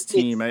from this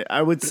team.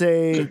 I would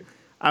say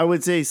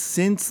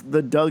since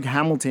the Doug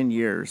Hamilton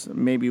years,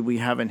 maybe we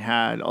haven't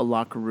had a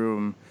locker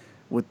room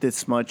with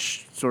this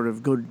much sort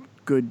of good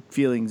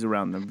feelings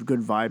around them,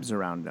 good vibes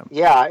around them.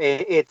 Yeah,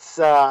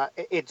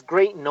 it's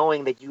great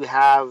knowing that you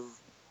have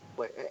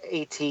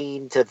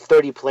 18 to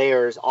 30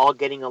 players all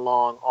getting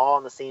along, all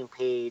on the same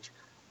page,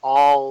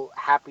 all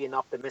happy and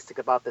optimistic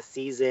about the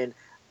season,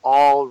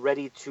 all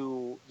ready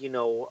to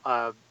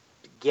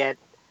get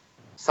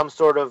some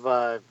sort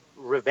of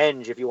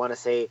revenge, if you want to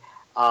say,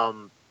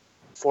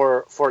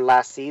 for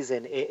last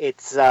season.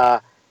 It's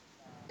as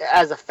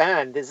a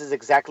fan, this is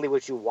exactly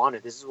what you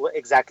wanted. This is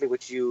exactly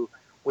what you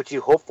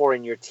hope for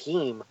in your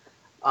team,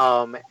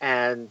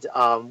 and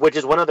which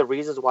is one of the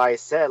reasons why I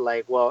said,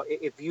 like, well,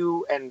 if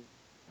you, and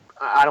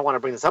I don't want to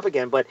bring this up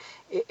again, but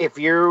if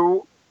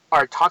you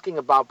are talking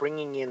about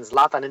bringing in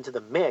Zlatan into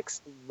the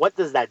mix, what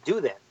does that do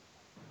then?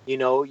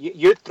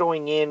 You're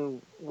throwing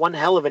in one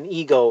hell of an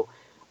ego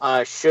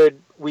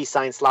should we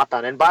sign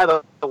Zlatan. And by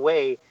the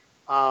way,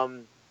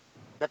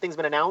 nothing's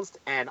been announced,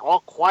 and all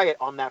quiet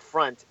on that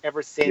front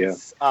ever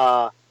since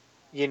that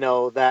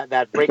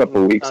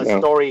breaking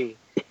story.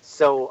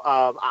 So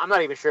I'm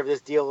not even sure if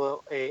this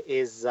deal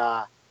is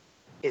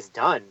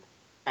done,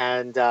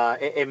 and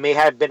it may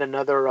have been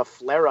another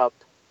flare up,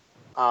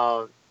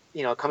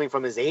 coming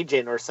from his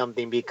agent or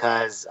something,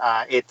 because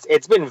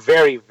it's been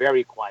very,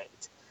 very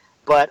quiet.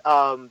 But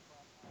no,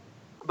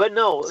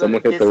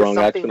 someone hit the wrong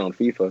action on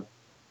FIFA.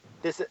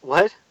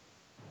 What?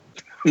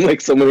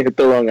 Like someone hit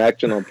the wrong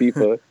action on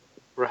FIFA.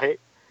 Right.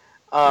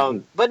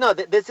 But no,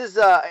 this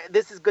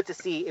is good to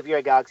see if you're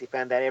a Galaxy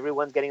fan, that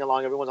everyone's getting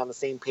along, everyone's on the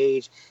same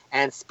page.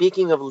 And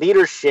speaking of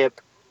leadership,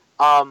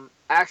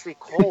 Ashley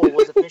Cole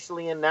was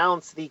officially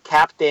announced the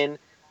captain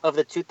of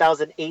the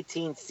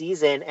 2018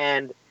 season,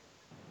 and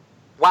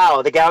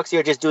wow, the Galaxy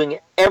are just doing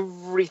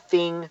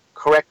everything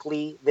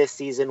correctly this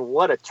season.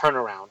 What a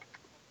turnaround!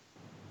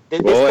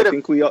 I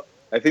think we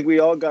I think we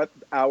all got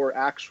our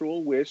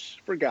actual wish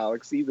for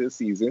Galaxy this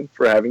season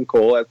for having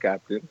Cole as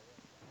captain.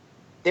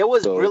 There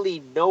was So-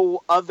 really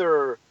no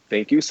other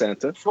Thank you,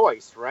 Santa.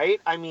 choice,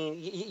 right? I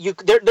mean,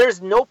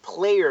 there's no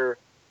player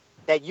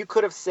that you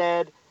could have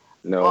said,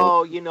 No,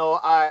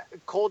 oh,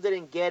 Cole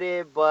didn't get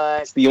it,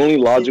 but it's the only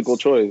logical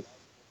since- choice.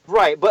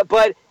 right. But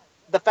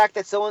the fact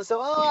that so and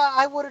so,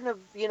 I wouldn't have,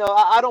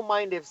 I don't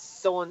mind if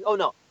someone. Oh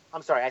no,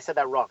 I'm sorry, I said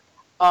that wrong.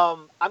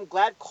 I'm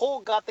glad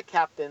Cole got the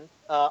captain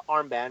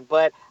armband,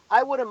 but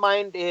I wouldn't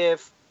mind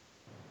if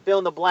fill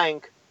in the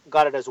blank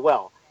got it as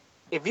well.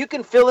 If you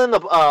can fill in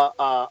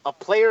a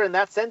player in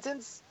that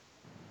sentence,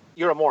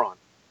 you're a moron.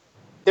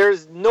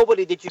 There's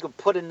nobody that you could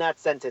put in that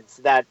sentence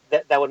that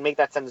would make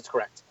that sentence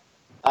correct.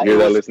 Hear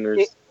that, listeners?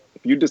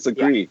 If you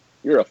disagree,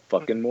 you're a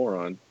fucking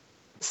moron.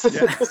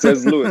 Yeah.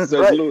 Says Lewis. Says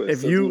Right. Lewis. If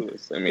says you-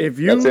 Lewis. I mean, if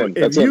you- that's him. if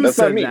That's you him. That's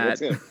not said me. that-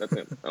 That's him. That's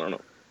him. I don't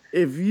know.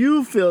 If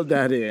you filled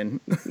that in,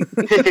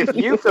 If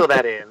you fill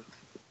that in,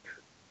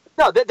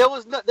 no,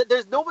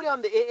 there's nobody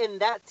in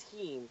that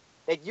team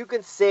that you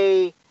can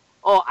say,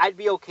 oh, I'd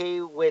be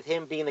okay with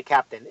him being the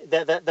captain.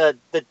 The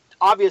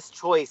obvious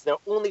choice, the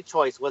only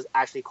choice was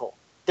Ashley Cole.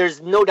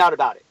 There's no doubt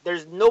about it.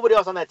 There's nobody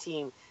else on that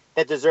team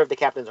that deserved the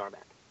captain's armband.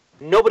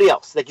 Nobody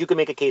else that you can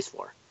make a case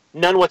for.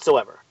 None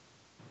whatsoever.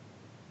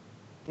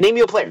 Name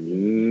me a player.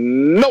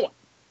 No one.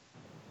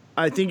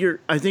 I think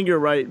you're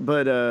right,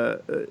 but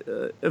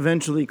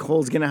eventually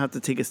Cole's gonna have to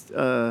take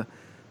a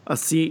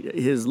seat.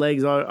 His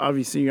legs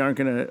obviously aren't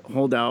gonna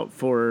hold out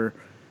for,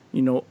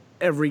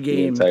 every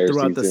game entire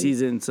throughout the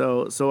season.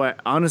 season. So I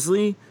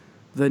honestly,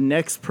 the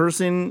next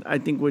person I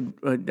think would,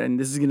 and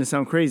this is gonna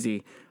sound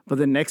crazy, but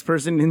the next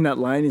person in that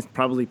line is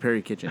probably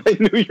Perry Kitchen. I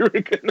knew you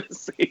were gonna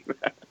say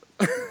that.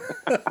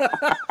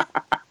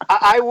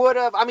 I would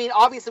have. I mean,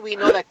 obviously, we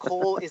know that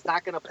Cole is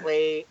not going to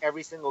play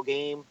every single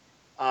game.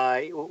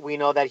 We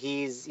know that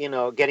he's,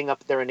 getting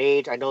up there in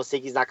age. I know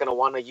Siggy's not going to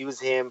want to use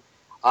him.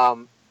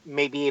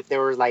 Maybe if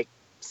there was,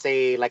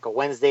 say, a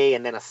Wednesday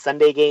and then a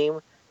Sunday game,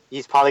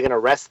 he's probably going to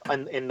rest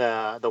in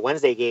the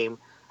Wednesday game.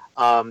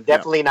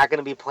 Definitely not going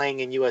to be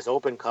playing in U.S.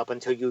 Open Cup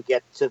until you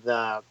get to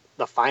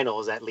the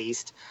finals, at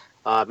least.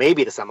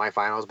 Maybe the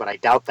semifinals, but I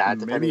doubt that.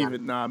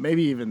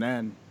 Maybe even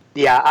then.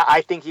 Yeah,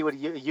 I think he would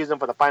use him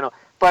for the final.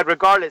 But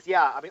regardless,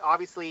 yeah, I mean,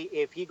 obviously,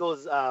 if he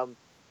goes,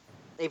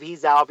 if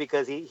he's out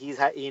because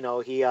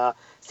Siggy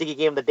gave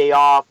him the day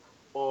off,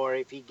 or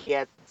if he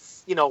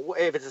gets,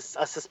 if it's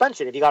a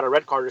suspension, if he got a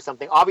red card or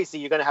something, obviously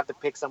you're going to have to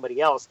pick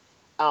somebody else.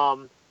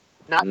 Not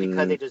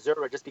because they deserve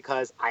it, just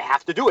because I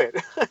have to do it.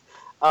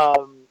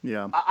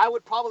 Yeah. I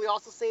would probably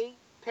also say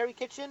Perry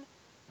Kitchen.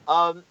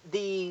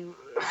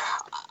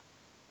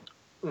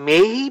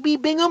 Maybe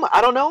Bingham.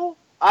 I don't know.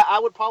 I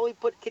would probably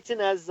put Kitchen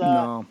as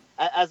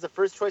the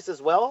first choice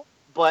as well.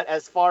 But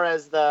as far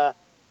as the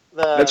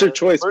That's your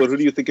choice. first, But who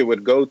do you think it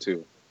would go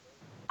to?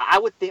 I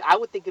would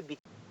think it'd be.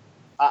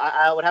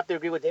 I would have to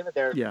agree with David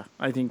there. Yeah,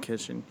 I think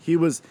Kitchen. He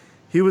was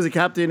a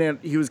captain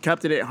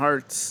at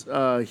Hearts.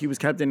 He was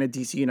captain at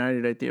DC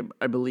United.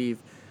 I believe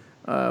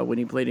when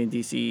he played in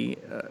DC.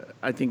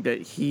 I think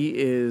that he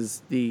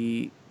is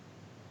the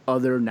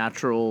other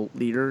natural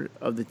leader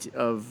of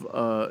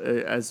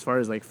as far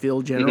as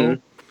field general.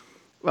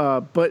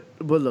 Mm-hmm. But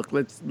look,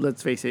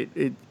 let's face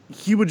it.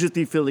 He would just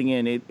be filling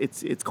in.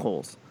 It's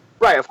Cole's.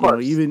 Right, of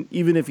course.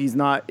 Even if he's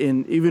not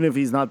in, even if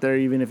he's not there,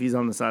 even if he's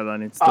on the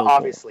sideline, it's still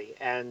obviously.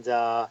 And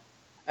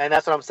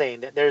that's what I'm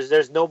saying.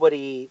 There's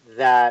nobody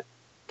that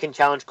can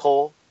challenge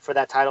Cole for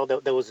that title.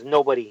 There was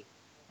nobody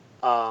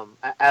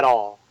at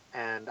all.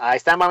 And I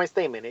stand by my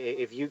statement.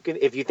 If you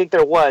think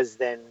there was,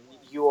 then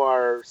you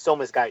are so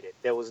misguided.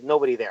 There was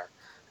nobody there.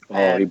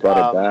 He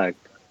brought it back.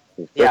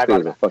 Yeah, he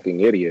was a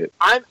fucking idiot.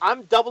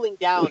 I'm doubling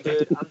down,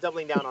 dude. I'm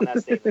doubling down on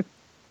that statement.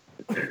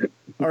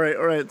 All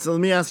right. So let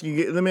me ask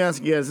you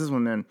guys this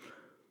one then.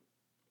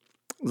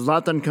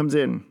 Zlatan comes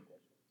in.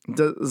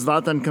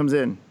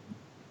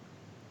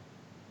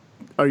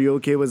 Are you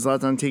okay with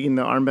Zlatan taking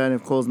the armband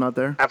if Cole's not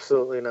there?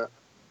 Absolutely not.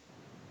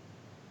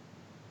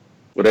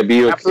 Would I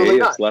be okay Absolutely if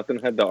not.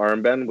 Zlatan had the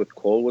armband with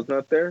Cole was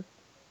not there?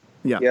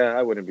 Yeah. Yeah,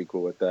 I wouldn't be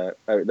cool with that.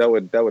 That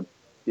would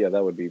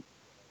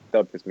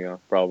piss me off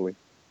probably.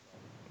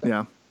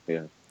 Yeah.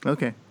 Yeah.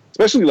 Okay.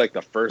 Especially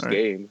the first All right.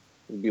 game.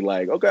 It'd be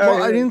like, okay.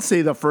 Well, I didn't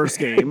say the first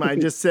game. I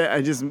just said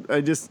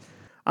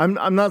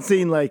I'm not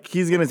saying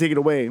he's gonna take it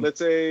away. Let's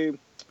say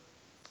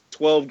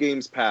 12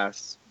 games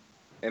pass,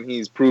 and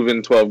he's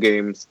proven 12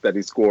 games that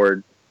he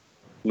scored.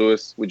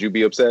 Lewis, would you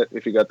be upset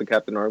if you got the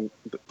captain band?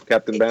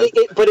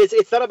 But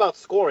it's not about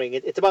scoring.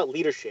 It's about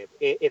leadership.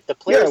 If the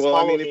players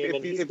follow him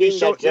and he's being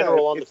that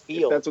general on the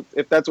field.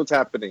 If that's what's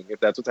happening,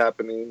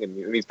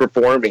 and he's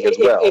performing as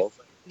well.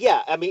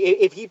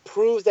 If he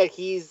proves that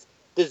he's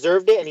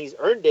deserved it and he's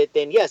earned it,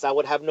 then yes, I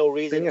would have no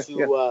reason to. It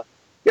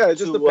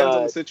just depends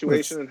on the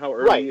situation and how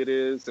early it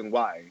is and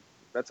why.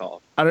 That's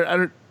all. I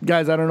don't,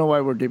 guys. I don't know why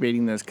we're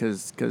debating this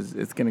because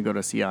it's gonna go to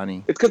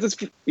Siani. It's because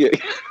it's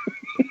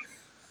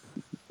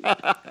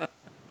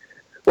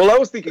Well, I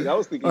was thinking.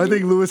 I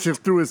think Lewis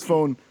just threw his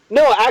phone.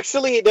 No,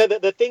 actually,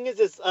 the thing is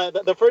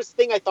the first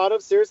thing I thought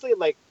of seriously,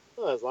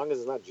 Oh, as long as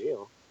it's not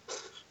Gio.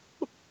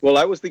 Well,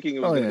 I was thinking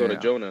it was going to go to yeah.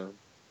 Jonah.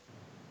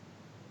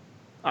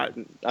 I,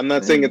 I'm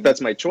not saying that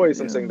that's my choice.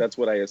 I'm Yeah. saying that's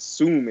what I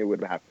assume it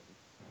would happen.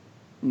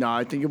 No,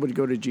 I think it would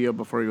go to Gio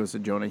before he goes to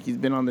Jonah. He's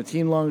been on the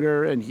team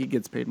longer, and he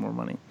gets paid more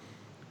money.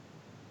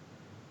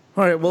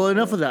 All right, well,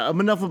 enough of that.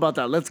 Enough about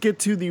that. Let's get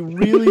to the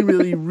really,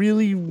 really,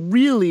 really,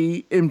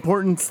 really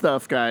important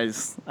stuff,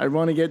 guys. I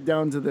want to get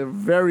down to the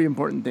very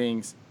important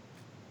things.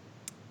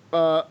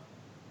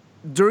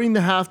 During the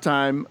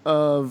halftime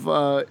of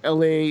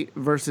LA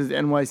versus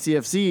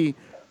NYCFC,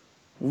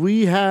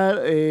 we had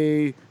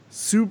a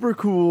super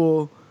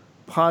cool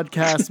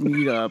podcast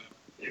meetup.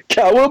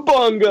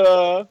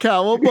 Cowabunga!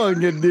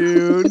 Cowabunga,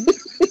 dude.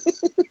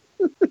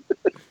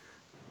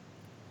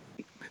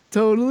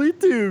 Totally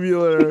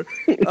tubular.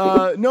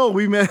 No,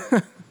 we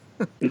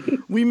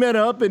met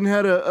up and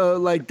had a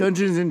like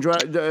Dungeons and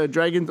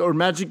Dragons or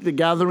Magic the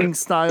Gathering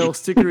style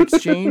sticker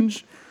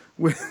exchange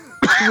with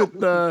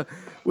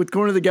with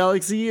Corner of the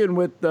Galaxy and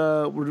with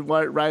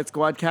Riot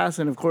Squadcast,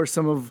 and of course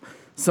some of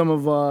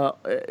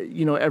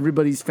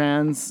everybody's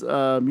fans,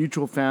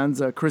 mutual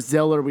fans. Chris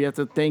Zeller, we have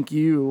to thank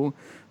you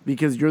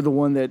because you're the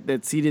one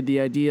that seeded the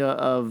idea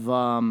of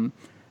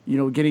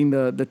getting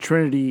the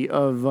trinity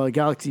of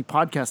Galaxy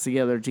podcasts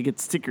together to get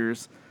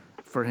stickers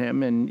for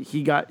him, and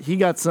he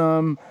got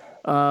some.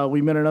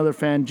 We met another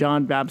fan,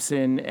 John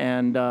Babson,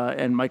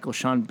 and Michael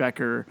Sean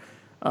Becker.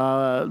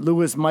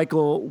 Lewis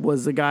Michael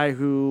was the guy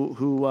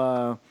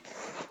who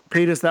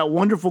paid us that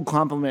wonderful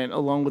compliment,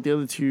 along with the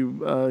other two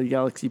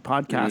Galaxy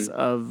podcasts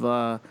of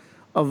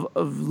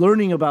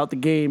learning about the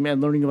game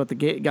and learning about the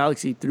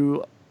Galaxy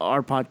through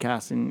our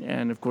podcast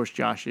and of course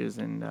Josh's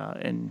and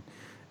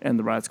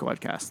the Riot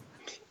Squadcast.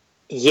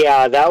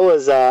 Yeah, that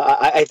was.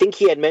 I think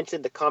he had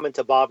mentioned the comment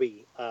to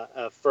Bobby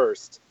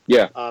first.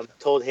 Yeah.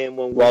 Told him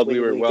when we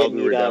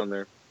were down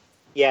there.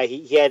 Yeah,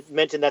 he had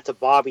mentioned that to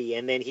Bobby,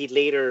 and then he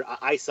later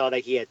I saw that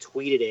he had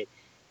tweeted it,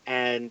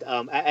 and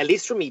at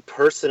least for me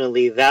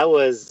personally, that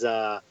was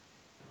that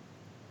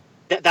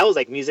was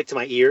like music to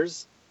my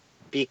ears,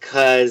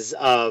 because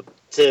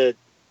to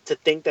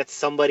think that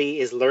somebody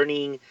is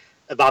learning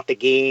about the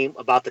game,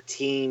 about the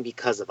team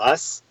because of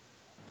us,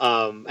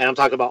 and I'm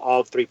talking about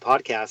all three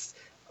podcasts.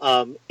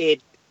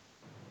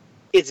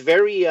 It's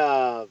very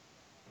I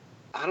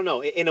don't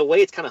know, in a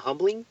way it's kind of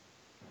humbling,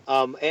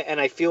 and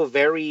I feel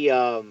very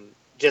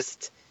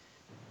just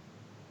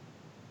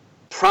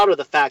proud of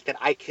the fact that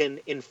I can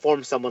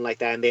inform someone like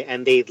that,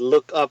 and they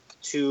look up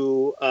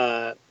to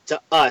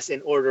us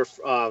in order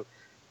for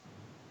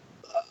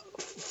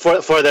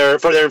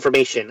their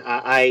information.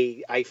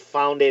 I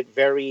found it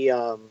very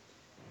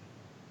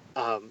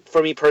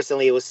for me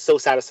personally, it was so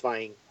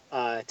satisfying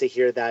to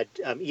hear that,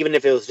 even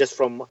if it was just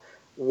from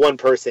one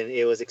person,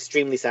 it was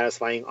extremely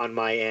satisfying on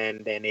my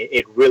end, and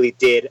it really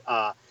did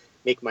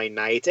make my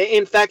night.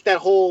 In fact, that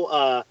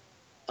whole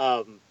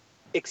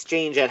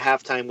exchange at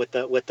halftime with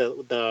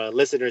the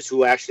listeners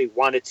who actually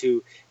wanted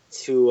to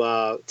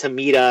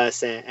meet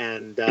us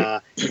and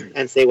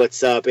say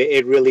what's up,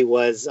 it really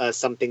was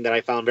something that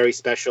I found very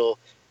special,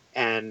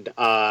 and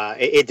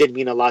it did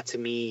mean a lot to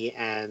me,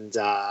 and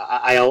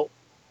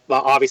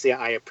obviously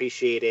I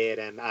appreciate it,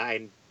 and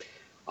I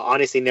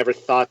honestly never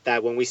thought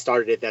that when we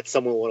started it that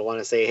someone would want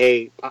to say,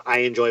 hey, I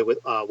enjoy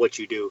what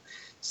you do.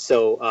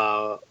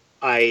 So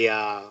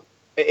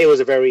it was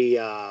a very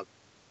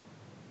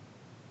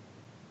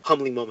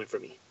humbling moment for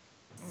me.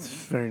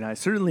 Very nice.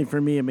 Certainly for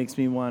me, it makes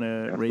me want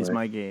to raise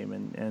my game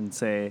and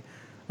say,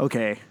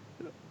 okay,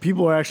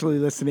 people are actually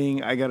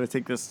listening. I got to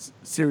take this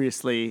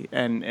seriously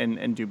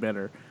and do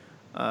better.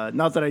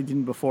 Not that I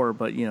didn't before,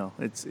 but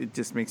it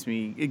just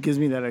gives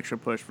me that extra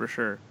push for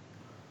sure.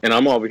 And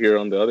I'm over here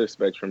on the other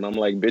spectrum. I'm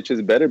like,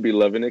 bitches better be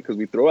loving it because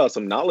we throw out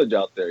some knowledge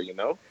out there,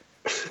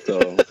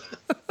 So.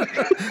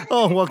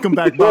 Oh, welcome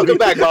back, Bobby. Welcome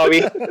back,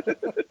 Bobby.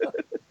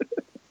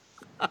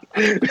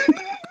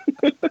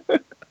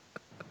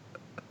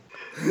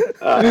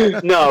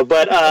 No,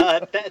 but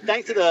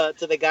thanks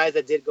to the guys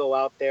that did go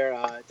out there.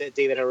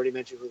 David already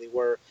mentioned who they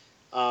were.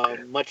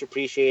 Much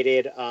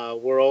appreciated.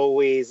 We're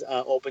always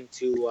open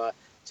to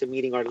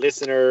meeting our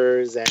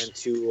listeners and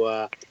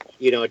to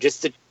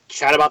just to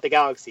chat about the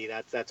Galaxy.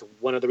 That's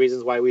one of the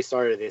reasons why we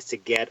started this, to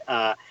get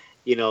that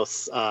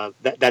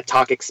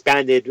talk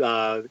expanded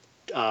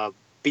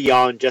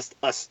beyond just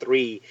us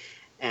three,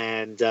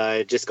 and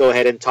just go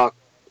ahead and talk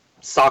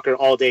soccer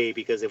all day,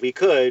 because if we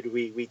could,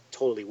 we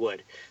totally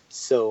would.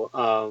 So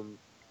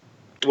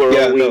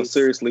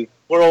seriously,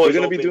 we're always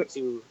open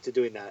to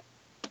doing that.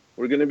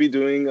 We're gonna be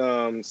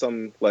doing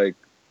some like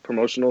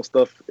promotional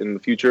stuff in the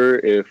future.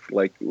 If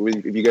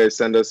you guys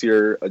send us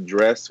your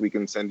address, we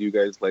can send you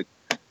guys like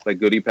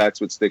goodie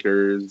packs with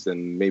stickers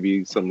and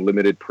maybe some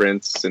limited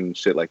prints and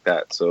shit like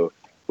that. So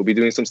we'll be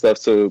doing some stuff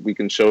so we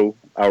can show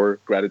our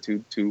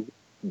gratitude to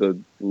the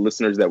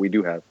listeners that we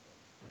do have.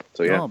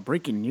 So yeah. Oh,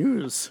 breaking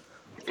news!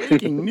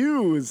 Breaking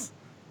news!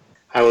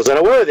 I was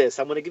unaware of this.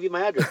 I'm going to give you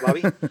my address,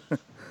 Bobby.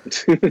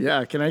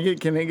 Yeah, can I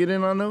get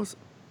in on those?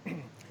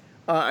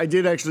 I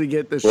did actually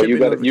get the Well,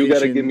 shipment you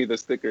got to notification. give me the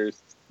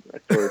stickers.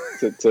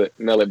 to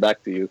mail it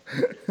back to you.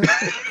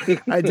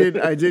 I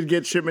did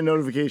get shipment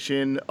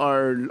notification.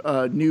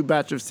 Our new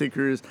batch of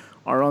stickers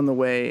are on the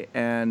way,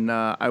 and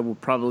I will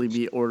probably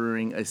be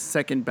ordering a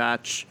second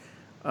batch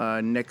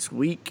next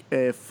week.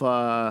 If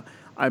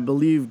I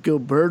believe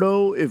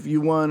Gilberto, if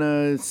you want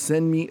to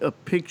send me a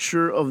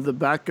picture of the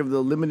back of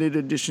the limited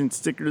edition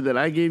sticker that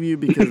I gave you,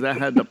 because that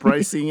had the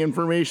pricing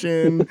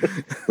information.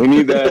 We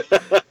need that.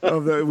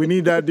 We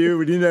need that, dude.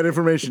 We need that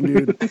information,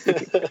 dude.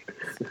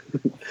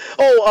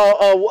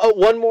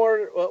 One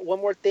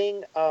more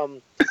thing.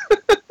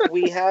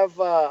 We have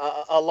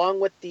along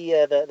with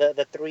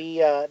the three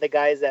the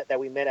guys that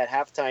we met at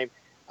halftime.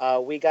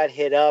 We got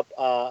hit up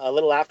a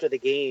little after the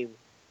game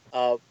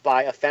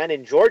by a fan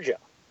in Georgia,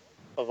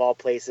 of all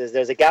places.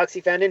 There's a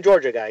Galaxy fan in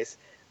Georgia, guys.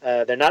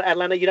 They're not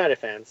Atlanta United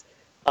fans.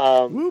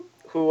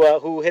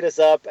 Who hit us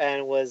up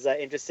and was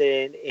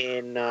interested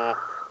in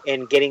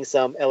getting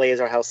some LA is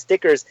Our House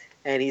stickers.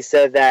 And he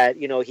said that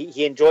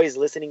he enjoys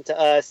listening to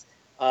us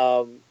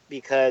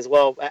because,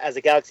 well, as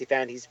a Galaxy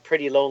fan, he's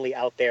pretty lonely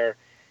out there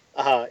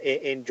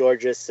in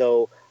Georgia.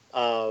 So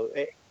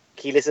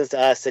he listens to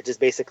us to just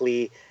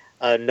basically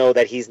know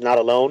that he's not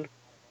alone.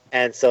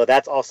 And so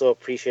that's also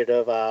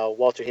appreciative of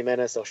Walter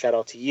Jimenez. So shout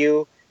out to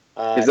you.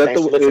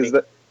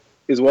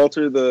 Is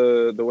Walter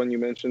the one you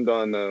mentioned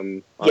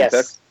on yes.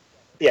 text?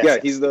 Yes, yeah,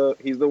 yes.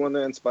 He's the one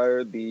that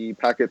inspired the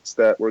packets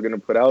that we're gonna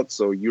put out.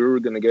 So you're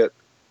gonna get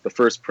the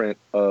first print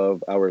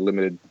of our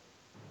limited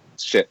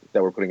shit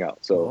that we're putting out.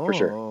 So for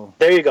sure.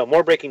 There you go.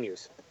 More breaking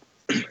news.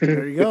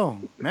 There you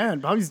go, man.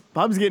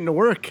 Bob's getting to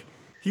work.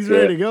 He's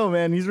ready to go,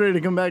 man. He's ready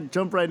to come back,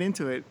 jump right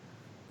into it.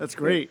 That's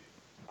great.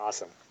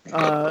 Awesome.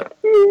 All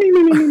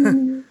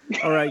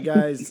right,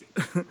 guys.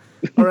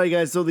 All right,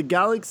 guys. So the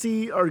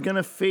Galaxy are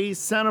gonna face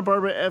Santa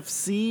Barbara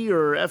FC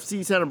or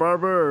FC Santa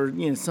Barbara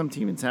or some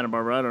team in Santa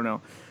Barbara. I don't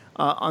know.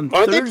 On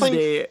Aren't Thursday, they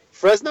playing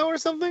Fresno or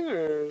something?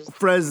 Or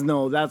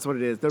Fresno, that's what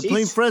it is. They're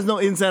playing Fresno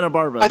in Santa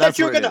Barbara. I thought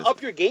you were gonna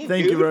up your game.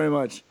 Thank you very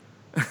much.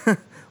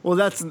 Well,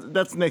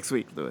 that's next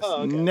week, Louis.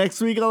 Oh, okay.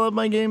 Next week I'll up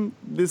my game.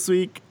 This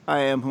week I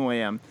am who I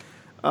am.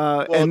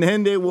 And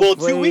then they will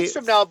play. 2 weeks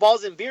from now,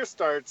 Balls and Beer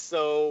starts.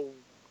 So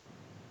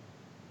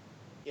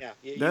yeah,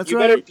 that's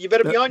right. You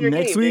better be on your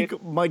next game. Next week,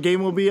 dude. My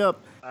game will be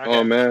up. Okay.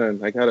 Oh man,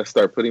 I gotta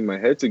start putting my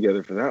head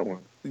together for that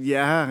one.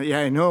 Yeah,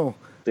 I know.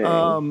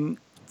 Dang.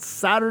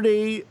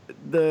 Saturday,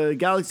 the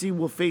Galaxy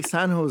will face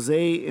San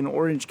Jose in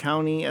Orange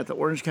County at the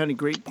Orange County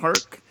Great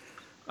Park.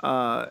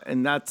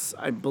 And that's,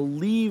 I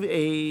believe,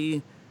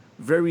 a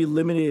very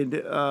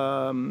limited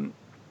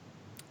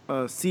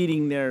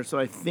seating there. So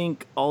I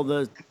think all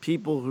the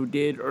people who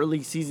did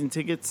early season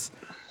tickets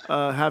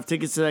have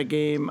tickets to that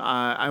game.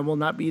 I will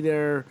not be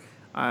there.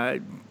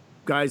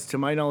 Guys, to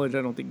my knowledge,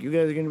 I don't think you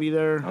guys are going to be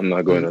there. I'm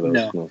not going to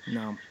those.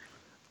 No.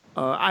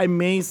 I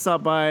may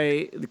stop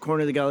by the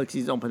Corner of the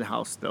Galaxy's open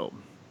house, though.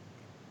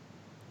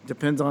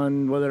 Depends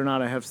on whether or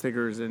not I have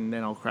stickers, and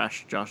then I'll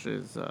crash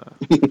Josh's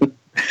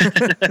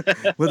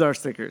with our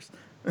stickers.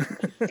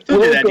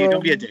 Don't do that, dude.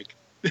 Don't be a dick.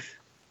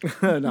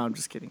 No, I'm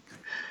just kidding.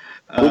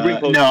 I'm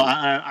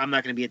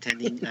not going to be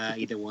attending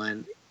either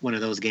one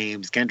of those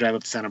games. Can't drive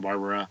up to Santa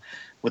Barbara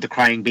with a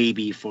crying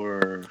baby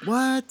for...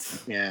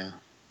 What? Yeah.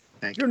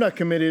 You're not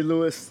committed,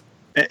 Louis.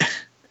 I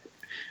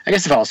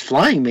guess if I was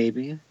flying,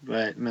 maybe,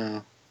 but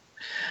no.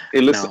 Hey,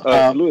 listen,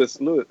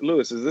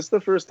 Louis, is this the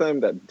first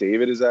time that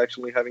David is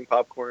actually having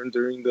popcorn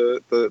during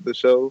the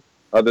show,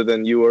 other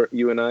than you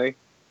and I?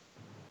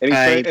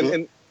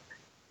 And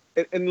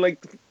and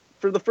like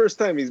for the first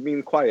time, he's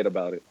being quiet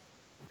about it.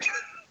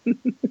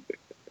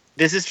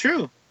 This is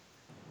true.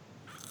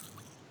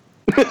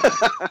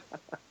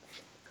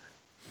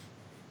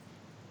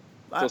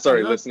 So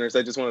sorry, listeners.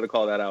 I just wanted to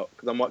call that out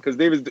because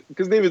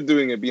David's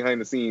doing it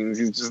behind the scenes.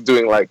 He's just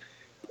doing like,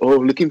 oh,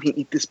 look at me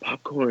eat this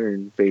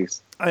popcorn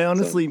face. I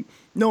honestly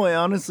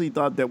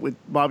thought that with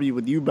Bobby,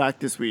 with you back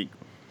this week,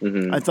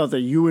 mm-hmm. I thought that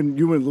you and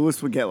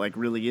Louis would get like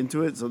really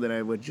into it, so then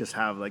I would just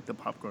have like the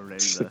popcorn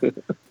ready to go.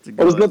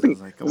 There's nothing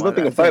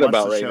to fight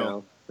about right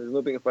now. There's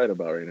nothing to fight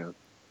about right now.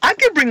 I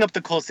could bring up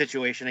the Cole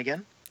situation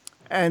again.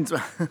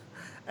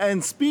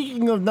 And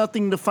speaking of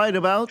nothing to fight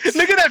about,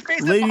 look at that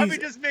face that Bobby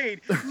just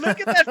made. Look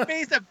at that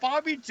face that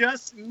Bobby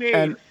just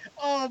made.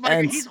 Oh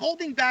my God, he's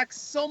holding back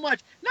so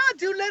much. Nah,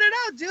 dude, let it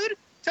out, dude.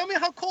 Tell me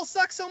how Cole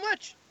sucks so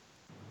much.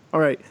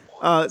 All right.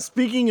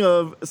 Speaking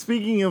of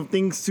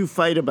things to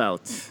fight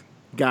about,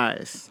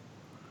 guys,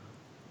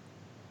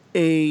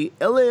 a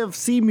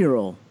LAFC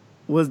mural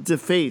was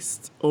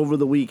defaced over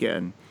the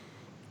weekend.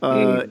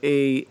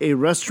 A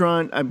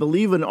restaurant, I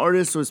believe, an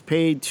artist was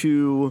paid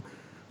to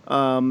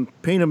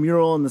paint a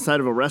mural on the side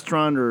of a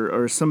restaurant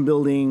or some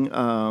building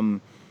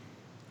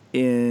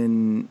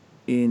in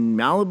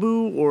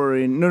Malibu or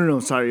in no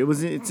sorry,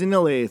 it's in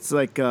LA. It's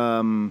like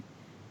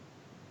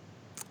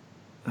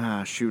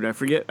I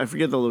forget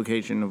the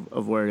location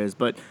of where it is,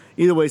 but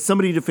either way,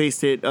 somebody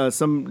defaced it.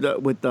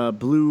 With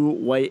blue,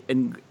 white,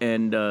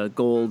 and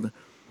gold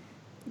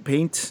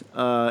paint.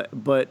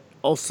 But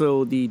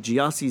also the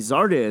Giassi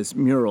Zardes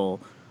mural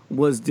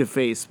was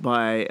defaced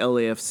by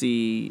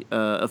LAFC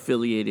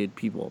affiliated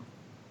people.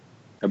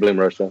 I blame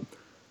Russia.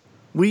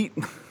 They're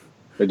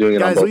doing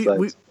it on both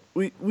sides.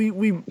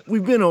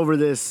 We've been over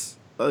this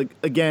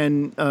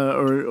again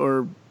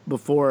or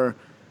before.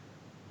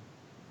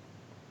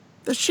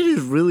 That shit is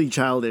really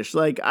childish.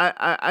 Like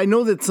I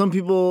know that some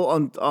people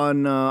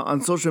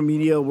on social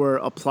media were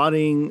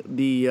applauding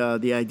the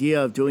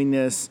idea of doing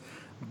this,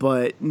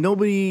 but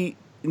nobody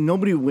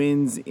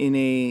wins in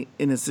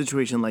a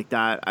situation like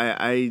that.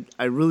 I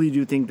really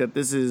do think that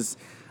this is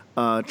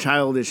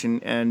childish,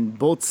 and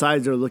both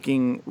sides are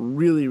looking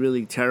really,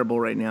 really terrible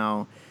right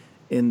now.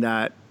 In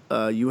that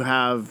you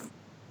have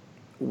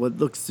what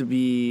looks to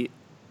be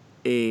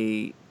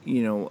a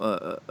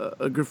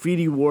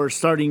graffiti war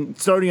starting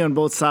on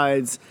both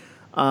sides.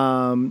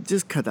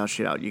 Just cut that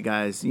shit out, you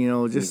guys.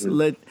 Just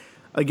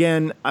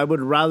I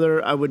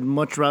would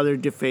much rather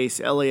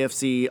deface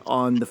LAFC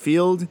on the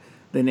field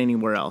than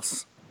anywhere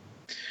else.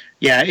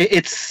 Yeah,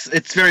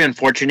 it's very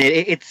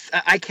unfortunate.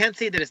 I can't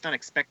say that it's not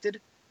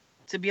expected,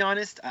 to be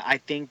honest. I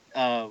think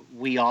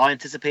we all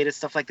anticipated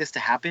stuff like this to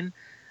happen.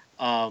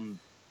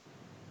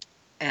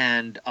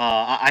 And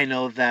I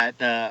know that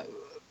the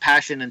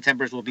passion and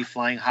tempers will be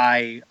flying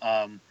high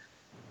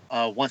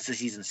once the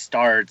season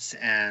starts.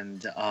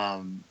 And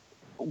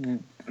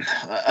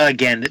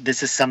again,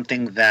 this is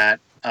something that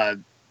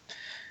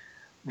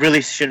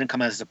really shouldn't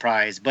come as a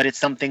surprise, but it's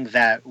something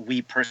that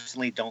we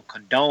personally don't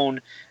condone.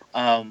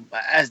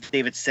 As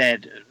David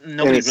said,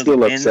 nobody really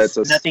wins.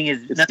 Nothing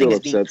is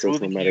being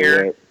proven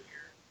here. What.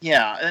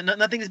 Yeah,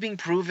 nothing is being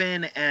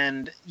proven,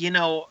 and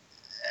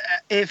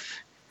if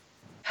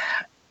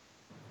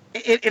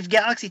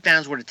Galaxy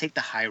fans were to take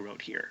the high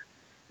road here,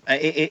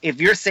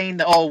 if you're saying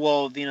that,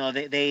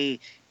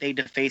 they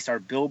defaced our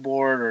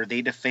billboard or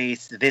they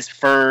defaced this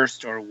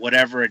first or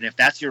whatever, and if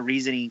that's your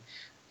reasoning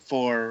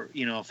for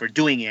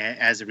doing it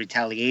as a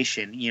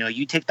retaliation,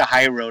 you take the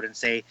high road and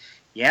say,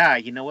 yeah,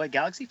 you know what,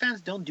 Galaxy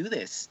fans don't do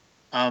this.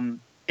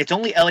 It's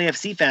only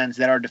LAFC fans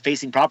that are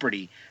defacing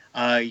property.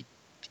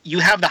 You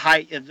have the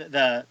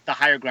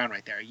higher ground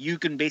right there. You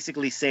can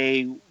basically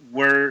say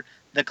we're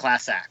the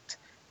class act,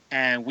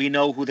 and we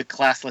know who the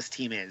classless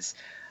team is.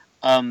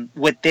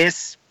 With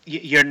this,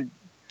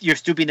 you're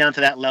stooping down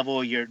to that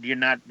level. You're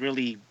not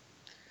really.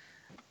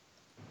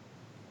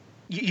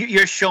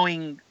 You're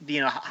showing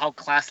how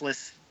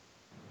classless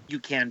you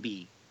can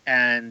be,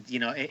 and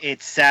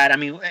it's sad. I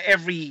mean,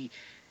 every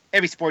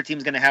sport team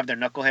is going to have their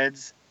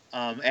knuckleheads,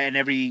 and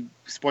every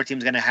sport team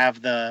is going to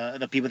have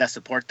the people that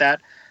support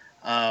that.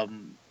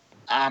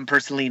 I'm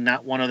personally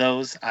not one of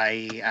those.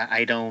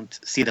 I don't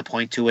see the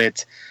point to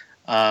it.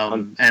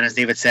 And as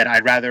David said,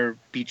 I'd rather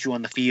beat you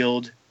on the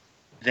field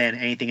than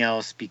anything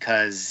else,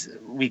 because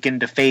we can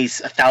deface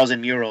 1,000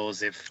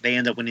 murals. If they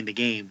end up winning the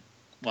game,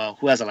 well,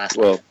 who has the last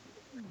laugh?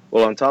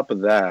 Well, on top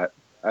of that,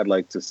 I'd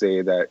like to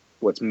say that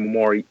what's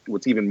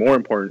even more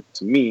important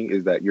to me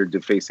is that you're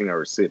defacing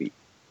our city,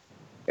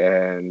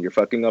 and you're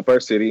fucking up our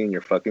city, and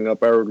you're fucking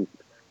up our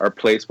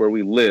place where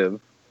we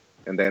live,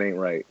 and that ain't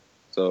right.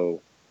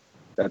 So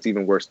that's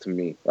even worse to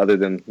me. Other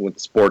than with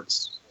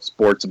sports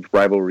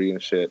rivalry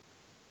and shit,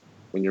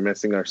 when you're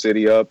messing our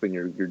city up and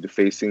you're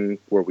defacing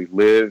where we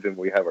live and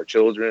we have our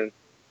children,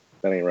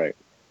 that ain't right.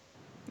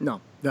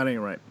 No, that ain't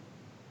right.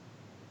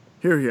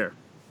 Hear.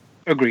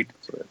 Agreed.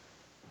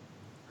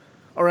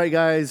 All right,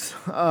 guys.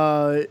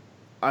 I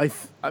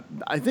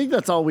think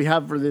that's all we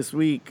have for this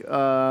week.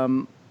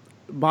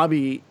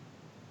 Bobby,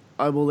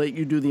 I will let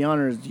you do the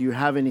honors. Do you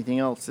have anything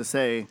else to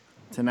say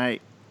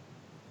tonight?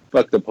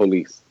 Fuck the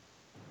police.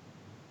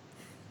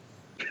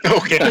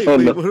 Okay.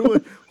 Wait,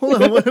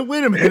 hold on.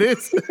 Wait a minute.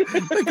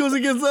 That goes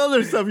against the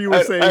other stuff you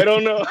were saying. I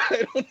don't know.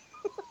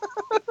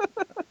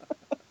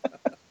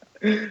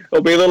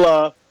 Obey the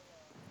law.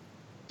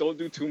 Don't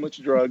do too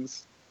much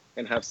drugs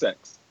and have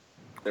sex.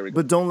 There we go.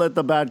 But don't let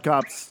the bad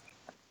cops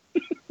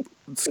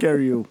scare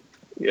you.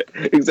 Yeah,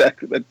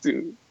 exactly. That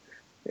too.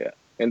 Yeah,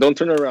 and don't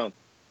turn around.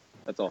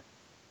 That's all.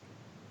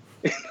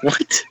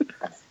 What?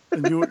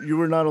 And you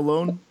were not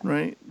alone,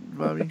 right,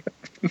 Bobby?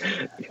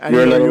 Are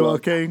you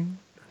okay?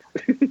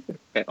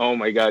 Oh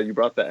my God, you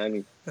brought the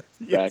Annie back.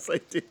 Yes, I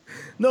did.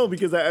 No,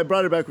 because I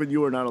brought it back when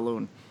you were not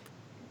alone.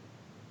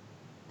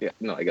 Yeah,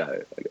 no, I got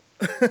it.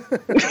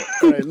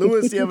 All right,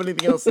 Lewis, do you have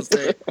anything else to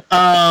say?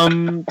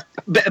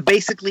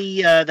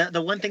 Basically,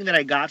 the one thing that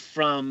I got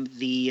from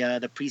the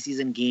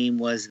preseason game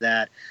was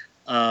that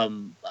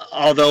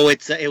although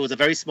it was a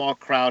very small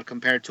crowd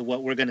compared to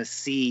what we're going to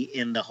see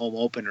in the home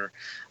opener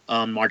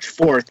on March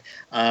 4th,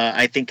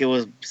 I think it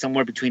was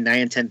somewhere between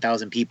 9,000 and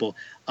 10,000 people.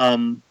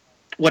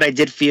 What I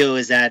did feel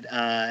is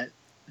that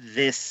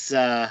this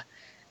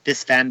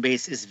fan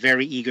base is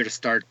very eager to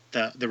start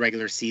the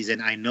regular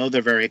season. I know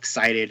they're very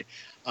excited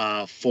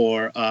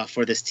for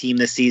this team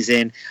this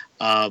season.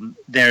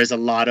 There's a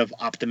lot of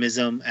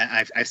optimism.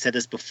 I've said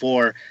this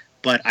before,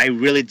 but I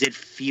really did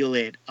feel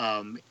it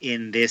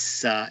in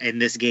this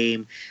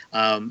game,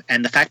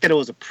 and the fact that it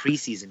was a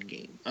preseason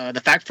game.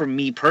 The fact for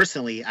me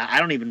personally, I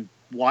don't even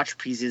watch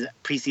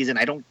preseason.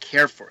 I don't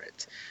care for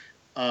it.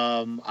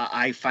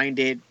 I find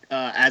it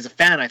as a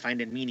fan, I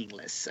find it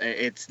meaningless.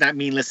 It's not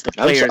meaningless to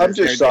players. I'm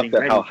just shocked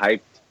at how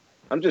hyped.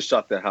 I'm just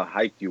shocked at how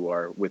hyped you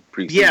are with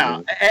preseason.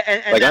 Yeah,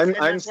 and like that's,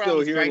 I'm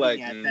still here like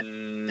that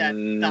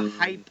the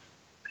hype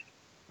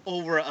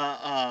over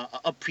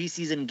a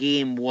preseason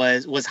game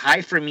was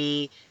high for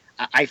me.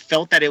 I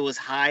felt that it was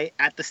high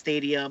at the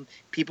stadium.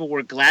 People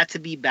were glad to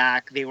be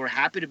back. They were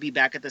happy to be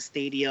back at the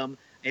stadium.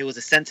 It was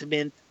a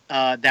sentiment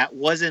that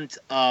wasn't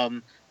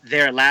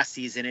there last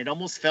season. It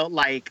almost felt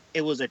like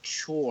it was a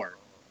chore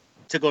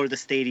to go to the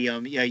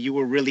stadium. Yeah, you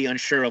were really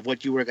unsure of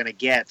what you were going to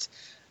get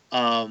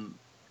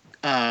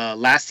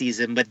last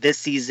season, but this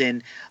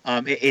season,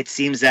 it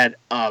seems that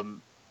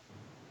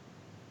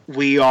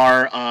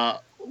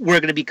we're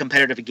going to be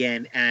competitive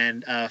again,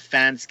 and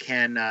fans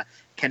can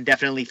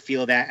definitely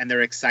feel that, and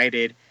they're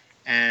excited.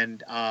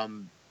 And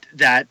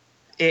that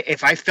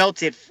if I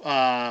felt it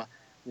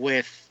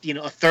with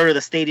a third of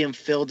the stadium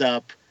filled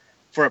up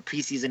for a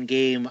preseason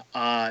game,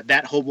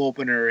 that home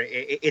opener,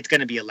 it's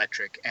going to be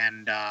electric,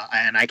 and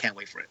I can't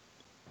wait for it.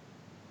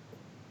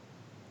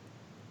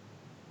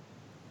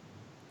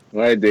 All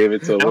right,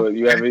 David. So,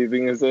 you have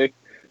anything to say?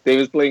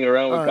 David's playing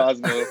around with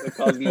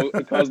Cosmo,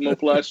 a Cosmo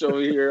plush over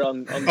here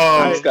on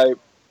Skype.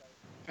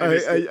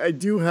 I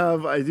do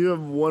have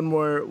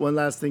one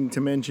last thing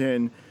to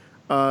mention.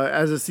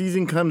 As the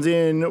season comes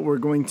in, we're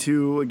going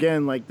to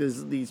again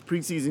these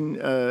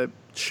preseason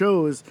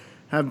shows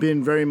have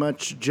been very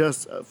much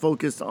just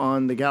focused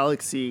on the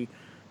Galaxy.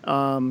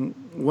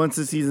 Once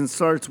the season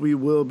starts, we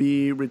will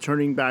be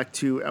returning back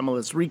to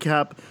MLS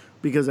Recap,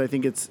 because I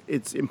think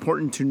it's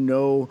important to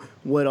know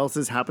what else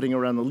is happening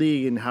around the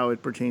league and how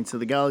it pertains to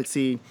the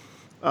Galaxy.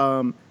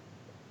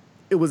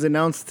 It was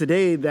announced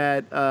today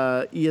that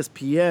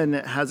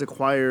ESPN has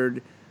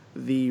acquired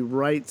the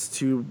rights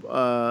to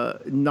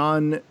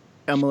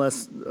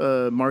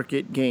non-MLS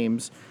market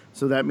games.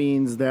 So that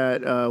means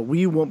that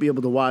we won't be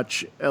able to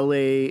watch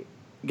LA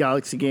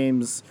Galaxy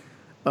games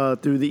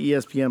through the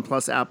ESPN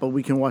Plus app, but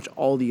we can watch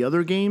all the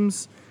other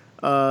games.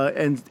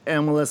 And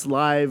MLS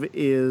Live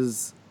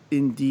is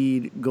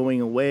indeed going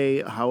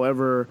away.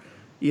 However,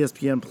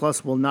 ESPN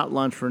Plus will not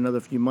launch for another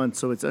few months,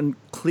 so it's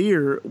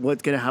unclear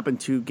what's going to happen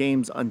to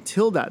games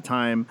until that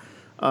time.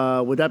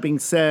 With that being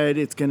said,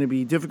 it's going to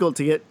be difficult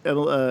to get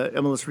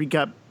MLS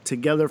Recap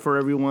together for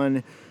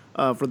everyone,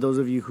 for those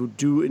of you who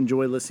do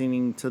enjoy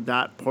listening to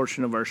that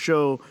portion of our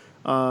show.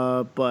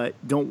 But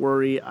don't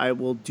worry, I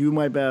will do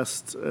my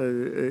best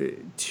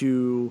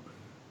to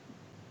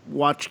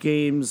watch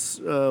games.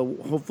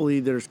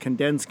 Hopefully there's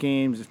condensed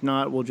games. If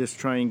not, we'll just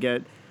try and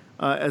get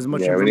as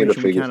much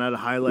information we can out of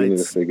highlights. We need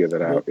to figure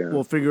that out.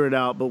 We'll figure it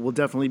out, but we'll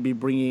definitely be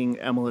bringing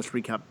MLS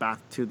Recap back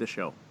to the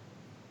show.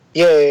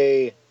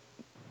 Yay!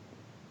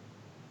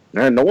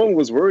 Man, no one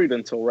was worried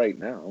until right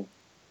now.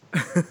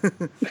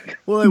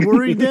 Well, I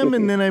worried them,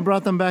 and then I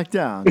brought them back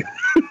down.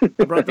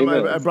 I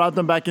brought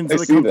them back into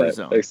the comfort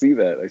zone. I see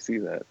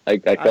that.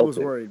 I was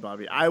worried,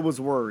 Bobby. I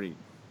was worried.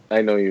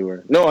 I know you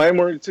were. No, I'm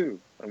worried too.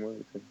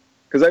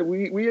 Because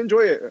we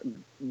enjoy it,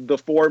 the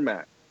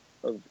format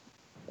of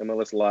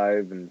MLS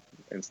Live and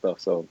stuff.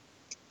 So,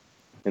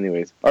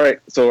 anyways, all right.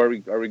 So are we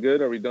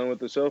good? Are we done with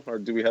the show, or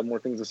do we have more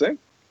things to say?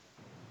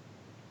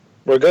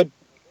 We're good.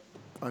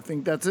 I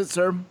think that's it,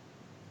 sir.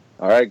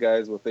 All right,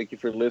 guys. Well, thank you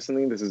for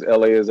listening. This is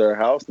LA is Our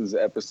House. This is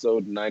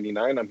episode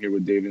 99. I'm here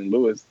with David and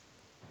Lewis.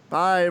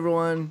 Bye,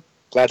 everyone.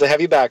 Glad to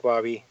have you back,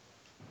 Bobby.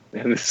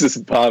 And this is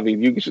Bobby.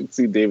 You should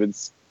see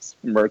David's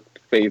smirked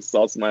face,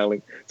 all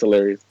smiling. It's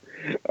hilarious.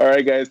 All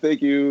right, guys.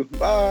 Thank you.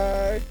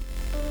 Bye.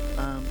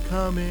 I'm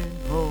coming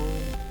home.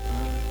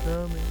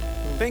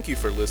 Thank you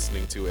for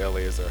listening to LA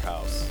is Our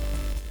House.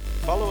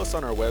 Follow us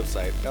on our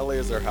website,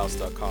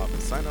 laisourhouse.com,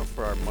 and sign up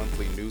for our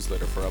monthly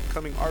newsletter for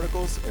upcoming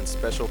articles and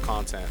special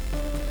content.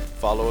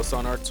 Follow us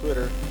on our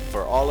Twitter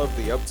for all of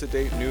the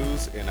up-to-date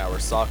news in our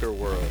soccer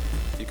world.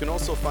 You can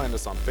also find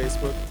us on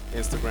Facebook,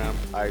 Instagram,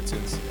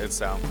 iTunes, and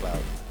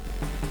SoundCloud.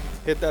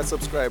 Hit that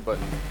subscribe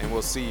button, and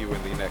we'll see you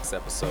in the next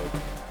episode.